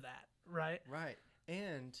because of that, right? Right.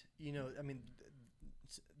 And,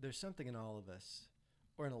 there's something in all of us,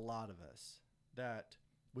 or in a lot of us, that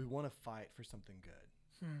we want to fight for something good.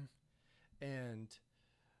 And,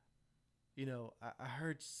 I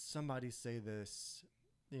heard somebody say this,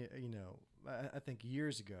 I think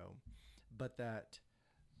years ago, but that,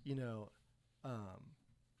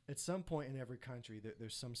 at some point in every country,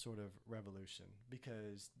 there's some sort of revolution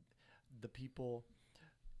because the people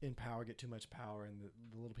in power get too much power and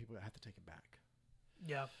the little people have to take it back.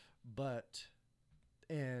 Yeah. But,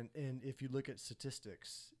 and if you look at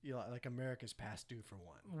statistics, like America's past due for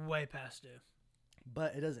one. Way past due.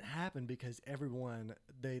 But it doesn't happen because everyone,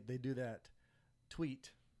 they do that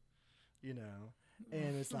tweet,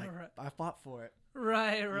 and it's like, right. I fought for it.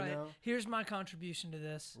 Right. Here's my contribution to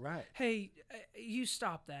this. Right. Hey, you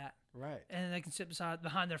stop that. Right. And they can sit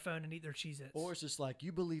behind their phone and eat their Cheez-Its. Or it's just like,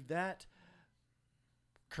 you believe that?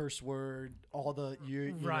 Curse word, all the,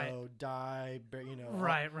 right. Die,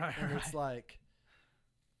 Right. And it's like,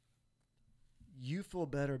 you feel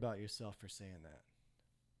better about yourself for saying that.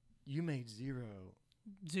 You made zero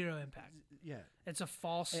impact. Yeah. It's a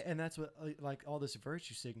false. And that's what, like all this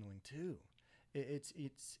virtue signaling too. It's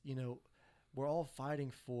we're all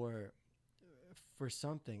fighting for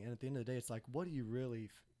something, and at the end of the day, it's like, what are you really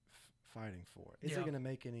fighting for? Is it going to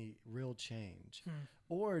make any real change,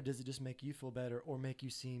 or does it just make you feel better, or make you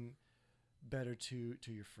seem better to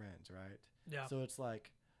your friends, right? Yeah. So it's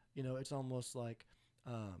like, it's almost like,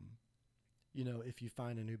 if you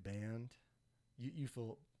find a new band, you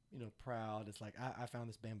feel proud. It's like, I found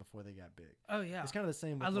this band before they got big. Oh yeah. It's kind of the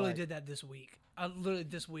same with, I literally did that this week. I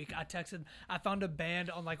texted, I found a band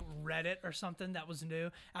on like Reddit or something that was new.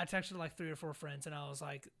 I texted like 3 or 4 friends and I was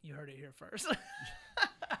like, you heard it here first.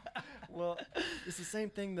 Well, it's the same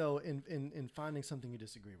thing though in finding something you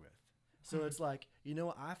disagree with. So it's like,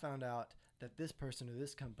 I found out that this person or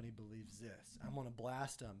this company believes this. I'm going to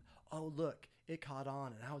blast them. Oh, look, it caught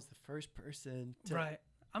on, and I was the first person to... Right.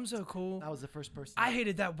 I'm so cool. I was the first person. I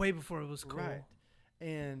hated that way before it was cool. Right.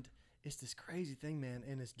 And it's this crazy thing, man,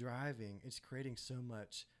 and it's creating so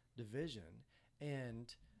much division.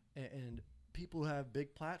 And people who have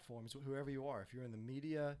big platforms, whoever you are, if you're in the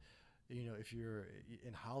media, if you're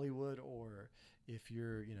in Hollywood, or if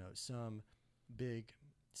you're, some big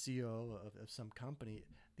CEO of some company,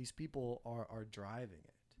 these people are driving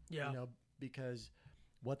it. Yeah. Because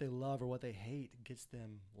what they love or what they hate gets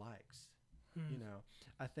them likes.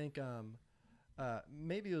 I think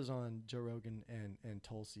maybe it was on Joe Rogan and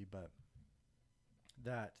Tulsi, but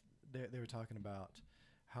that they were talking about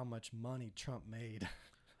how much money Trump made.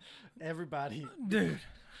 Everybody, dude,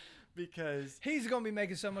 because he's gonna be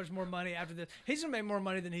making so much more money after this. He's gonna make more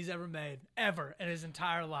money than he's ever made in his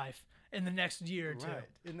entire life in the next year or two. Right?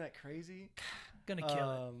 Isn't that crazy? Gonna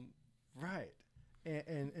kill it. Right,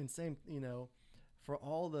 and same, for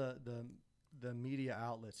all the media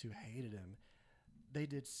outlets who hated him, they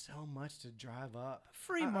did so much to drive up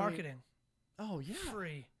Free I mean, marketing. oh yeah,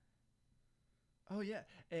 Free. oh yeah,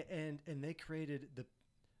 and they created the,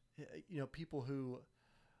 people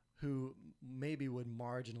who maybe would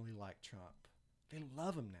marginally like Trump. They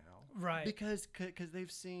love him now, Right. Because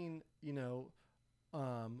they've seen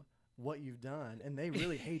what you've done, and they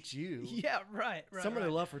really hate you. Yeah, right. Some of right.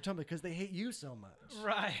 their love for Trump because they hate you so much.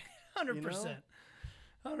 Right. 100%. You know?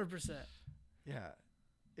 100%. Yeah,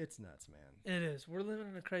 it's nuts, man. It is. We're living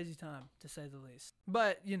in a crazy time, to say the least.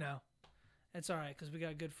 But, it's all right because we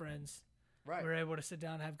got good friends. Right. We're able to sit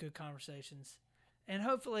down and have good conversations. And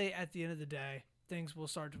hopefully, at the end of the day, things will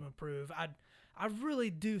start to improve. I really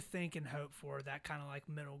do think and hope for that kind of like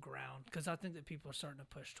middle ground because I think that people are starting to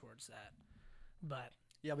push towards that. But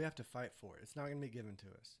Yeah, we have to fight for it. It's not going to be given to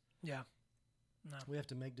us. yeah, no, We have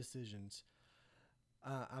to make decisions.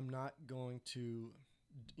 I'm not going to,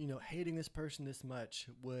 hating this person this much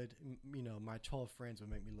would, my 12 friends would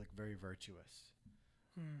make me look very virtuous.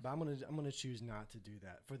 But I'm gonna choose not to do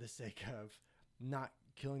that for the sake of not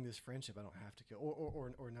killing this friendship. I don't have to kill,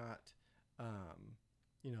 or not,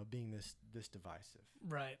 being this divisive.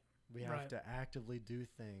 right. We have to actively do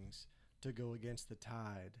things to go against the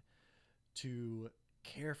tide, to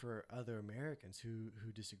care for other Americans who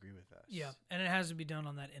disagree with us. Yeah, and it has to be done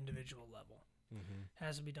on that individual level. Mm-hmm. It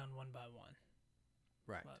has to be done one by one.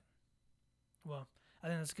 Right. But, well, I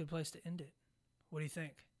think that's a good place to end it. What do you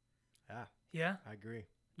think? Yeah, Yeah? I agree.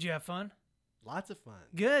 Did you have fun? Lots of fun.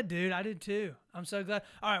 Good, dude. I did too. I'm so glad.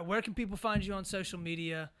 All right, where can people find you on social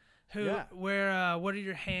media? What are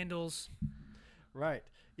your handles? Right.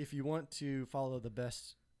 If you want to follow the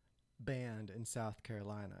best band in South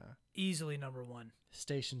Carolina, Easily number one.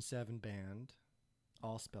 Station 7 Band,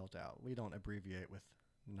 all spelled out. We don't abbreviate with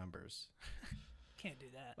numbers. Can't do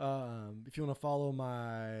that. If you want to follow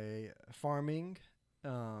my farming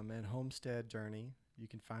and homestead journey, you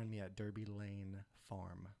can find me at Derby Lane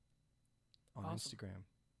Farm on Awesome. Instagram.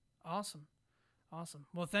 Awesome.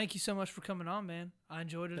 Well, thank you so much for coming on, man. I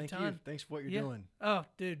enjoyed it Thank a ton. you. Thanks for what you're Yeah. doing. Oh,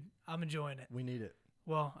 dude, I'm enjoying it. We need it.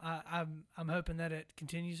 Well, I'm hoping that it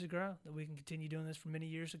continues to grow, that we can continue doing this for many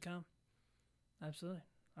years to come. Absolutely.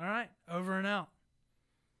 All right, over and out.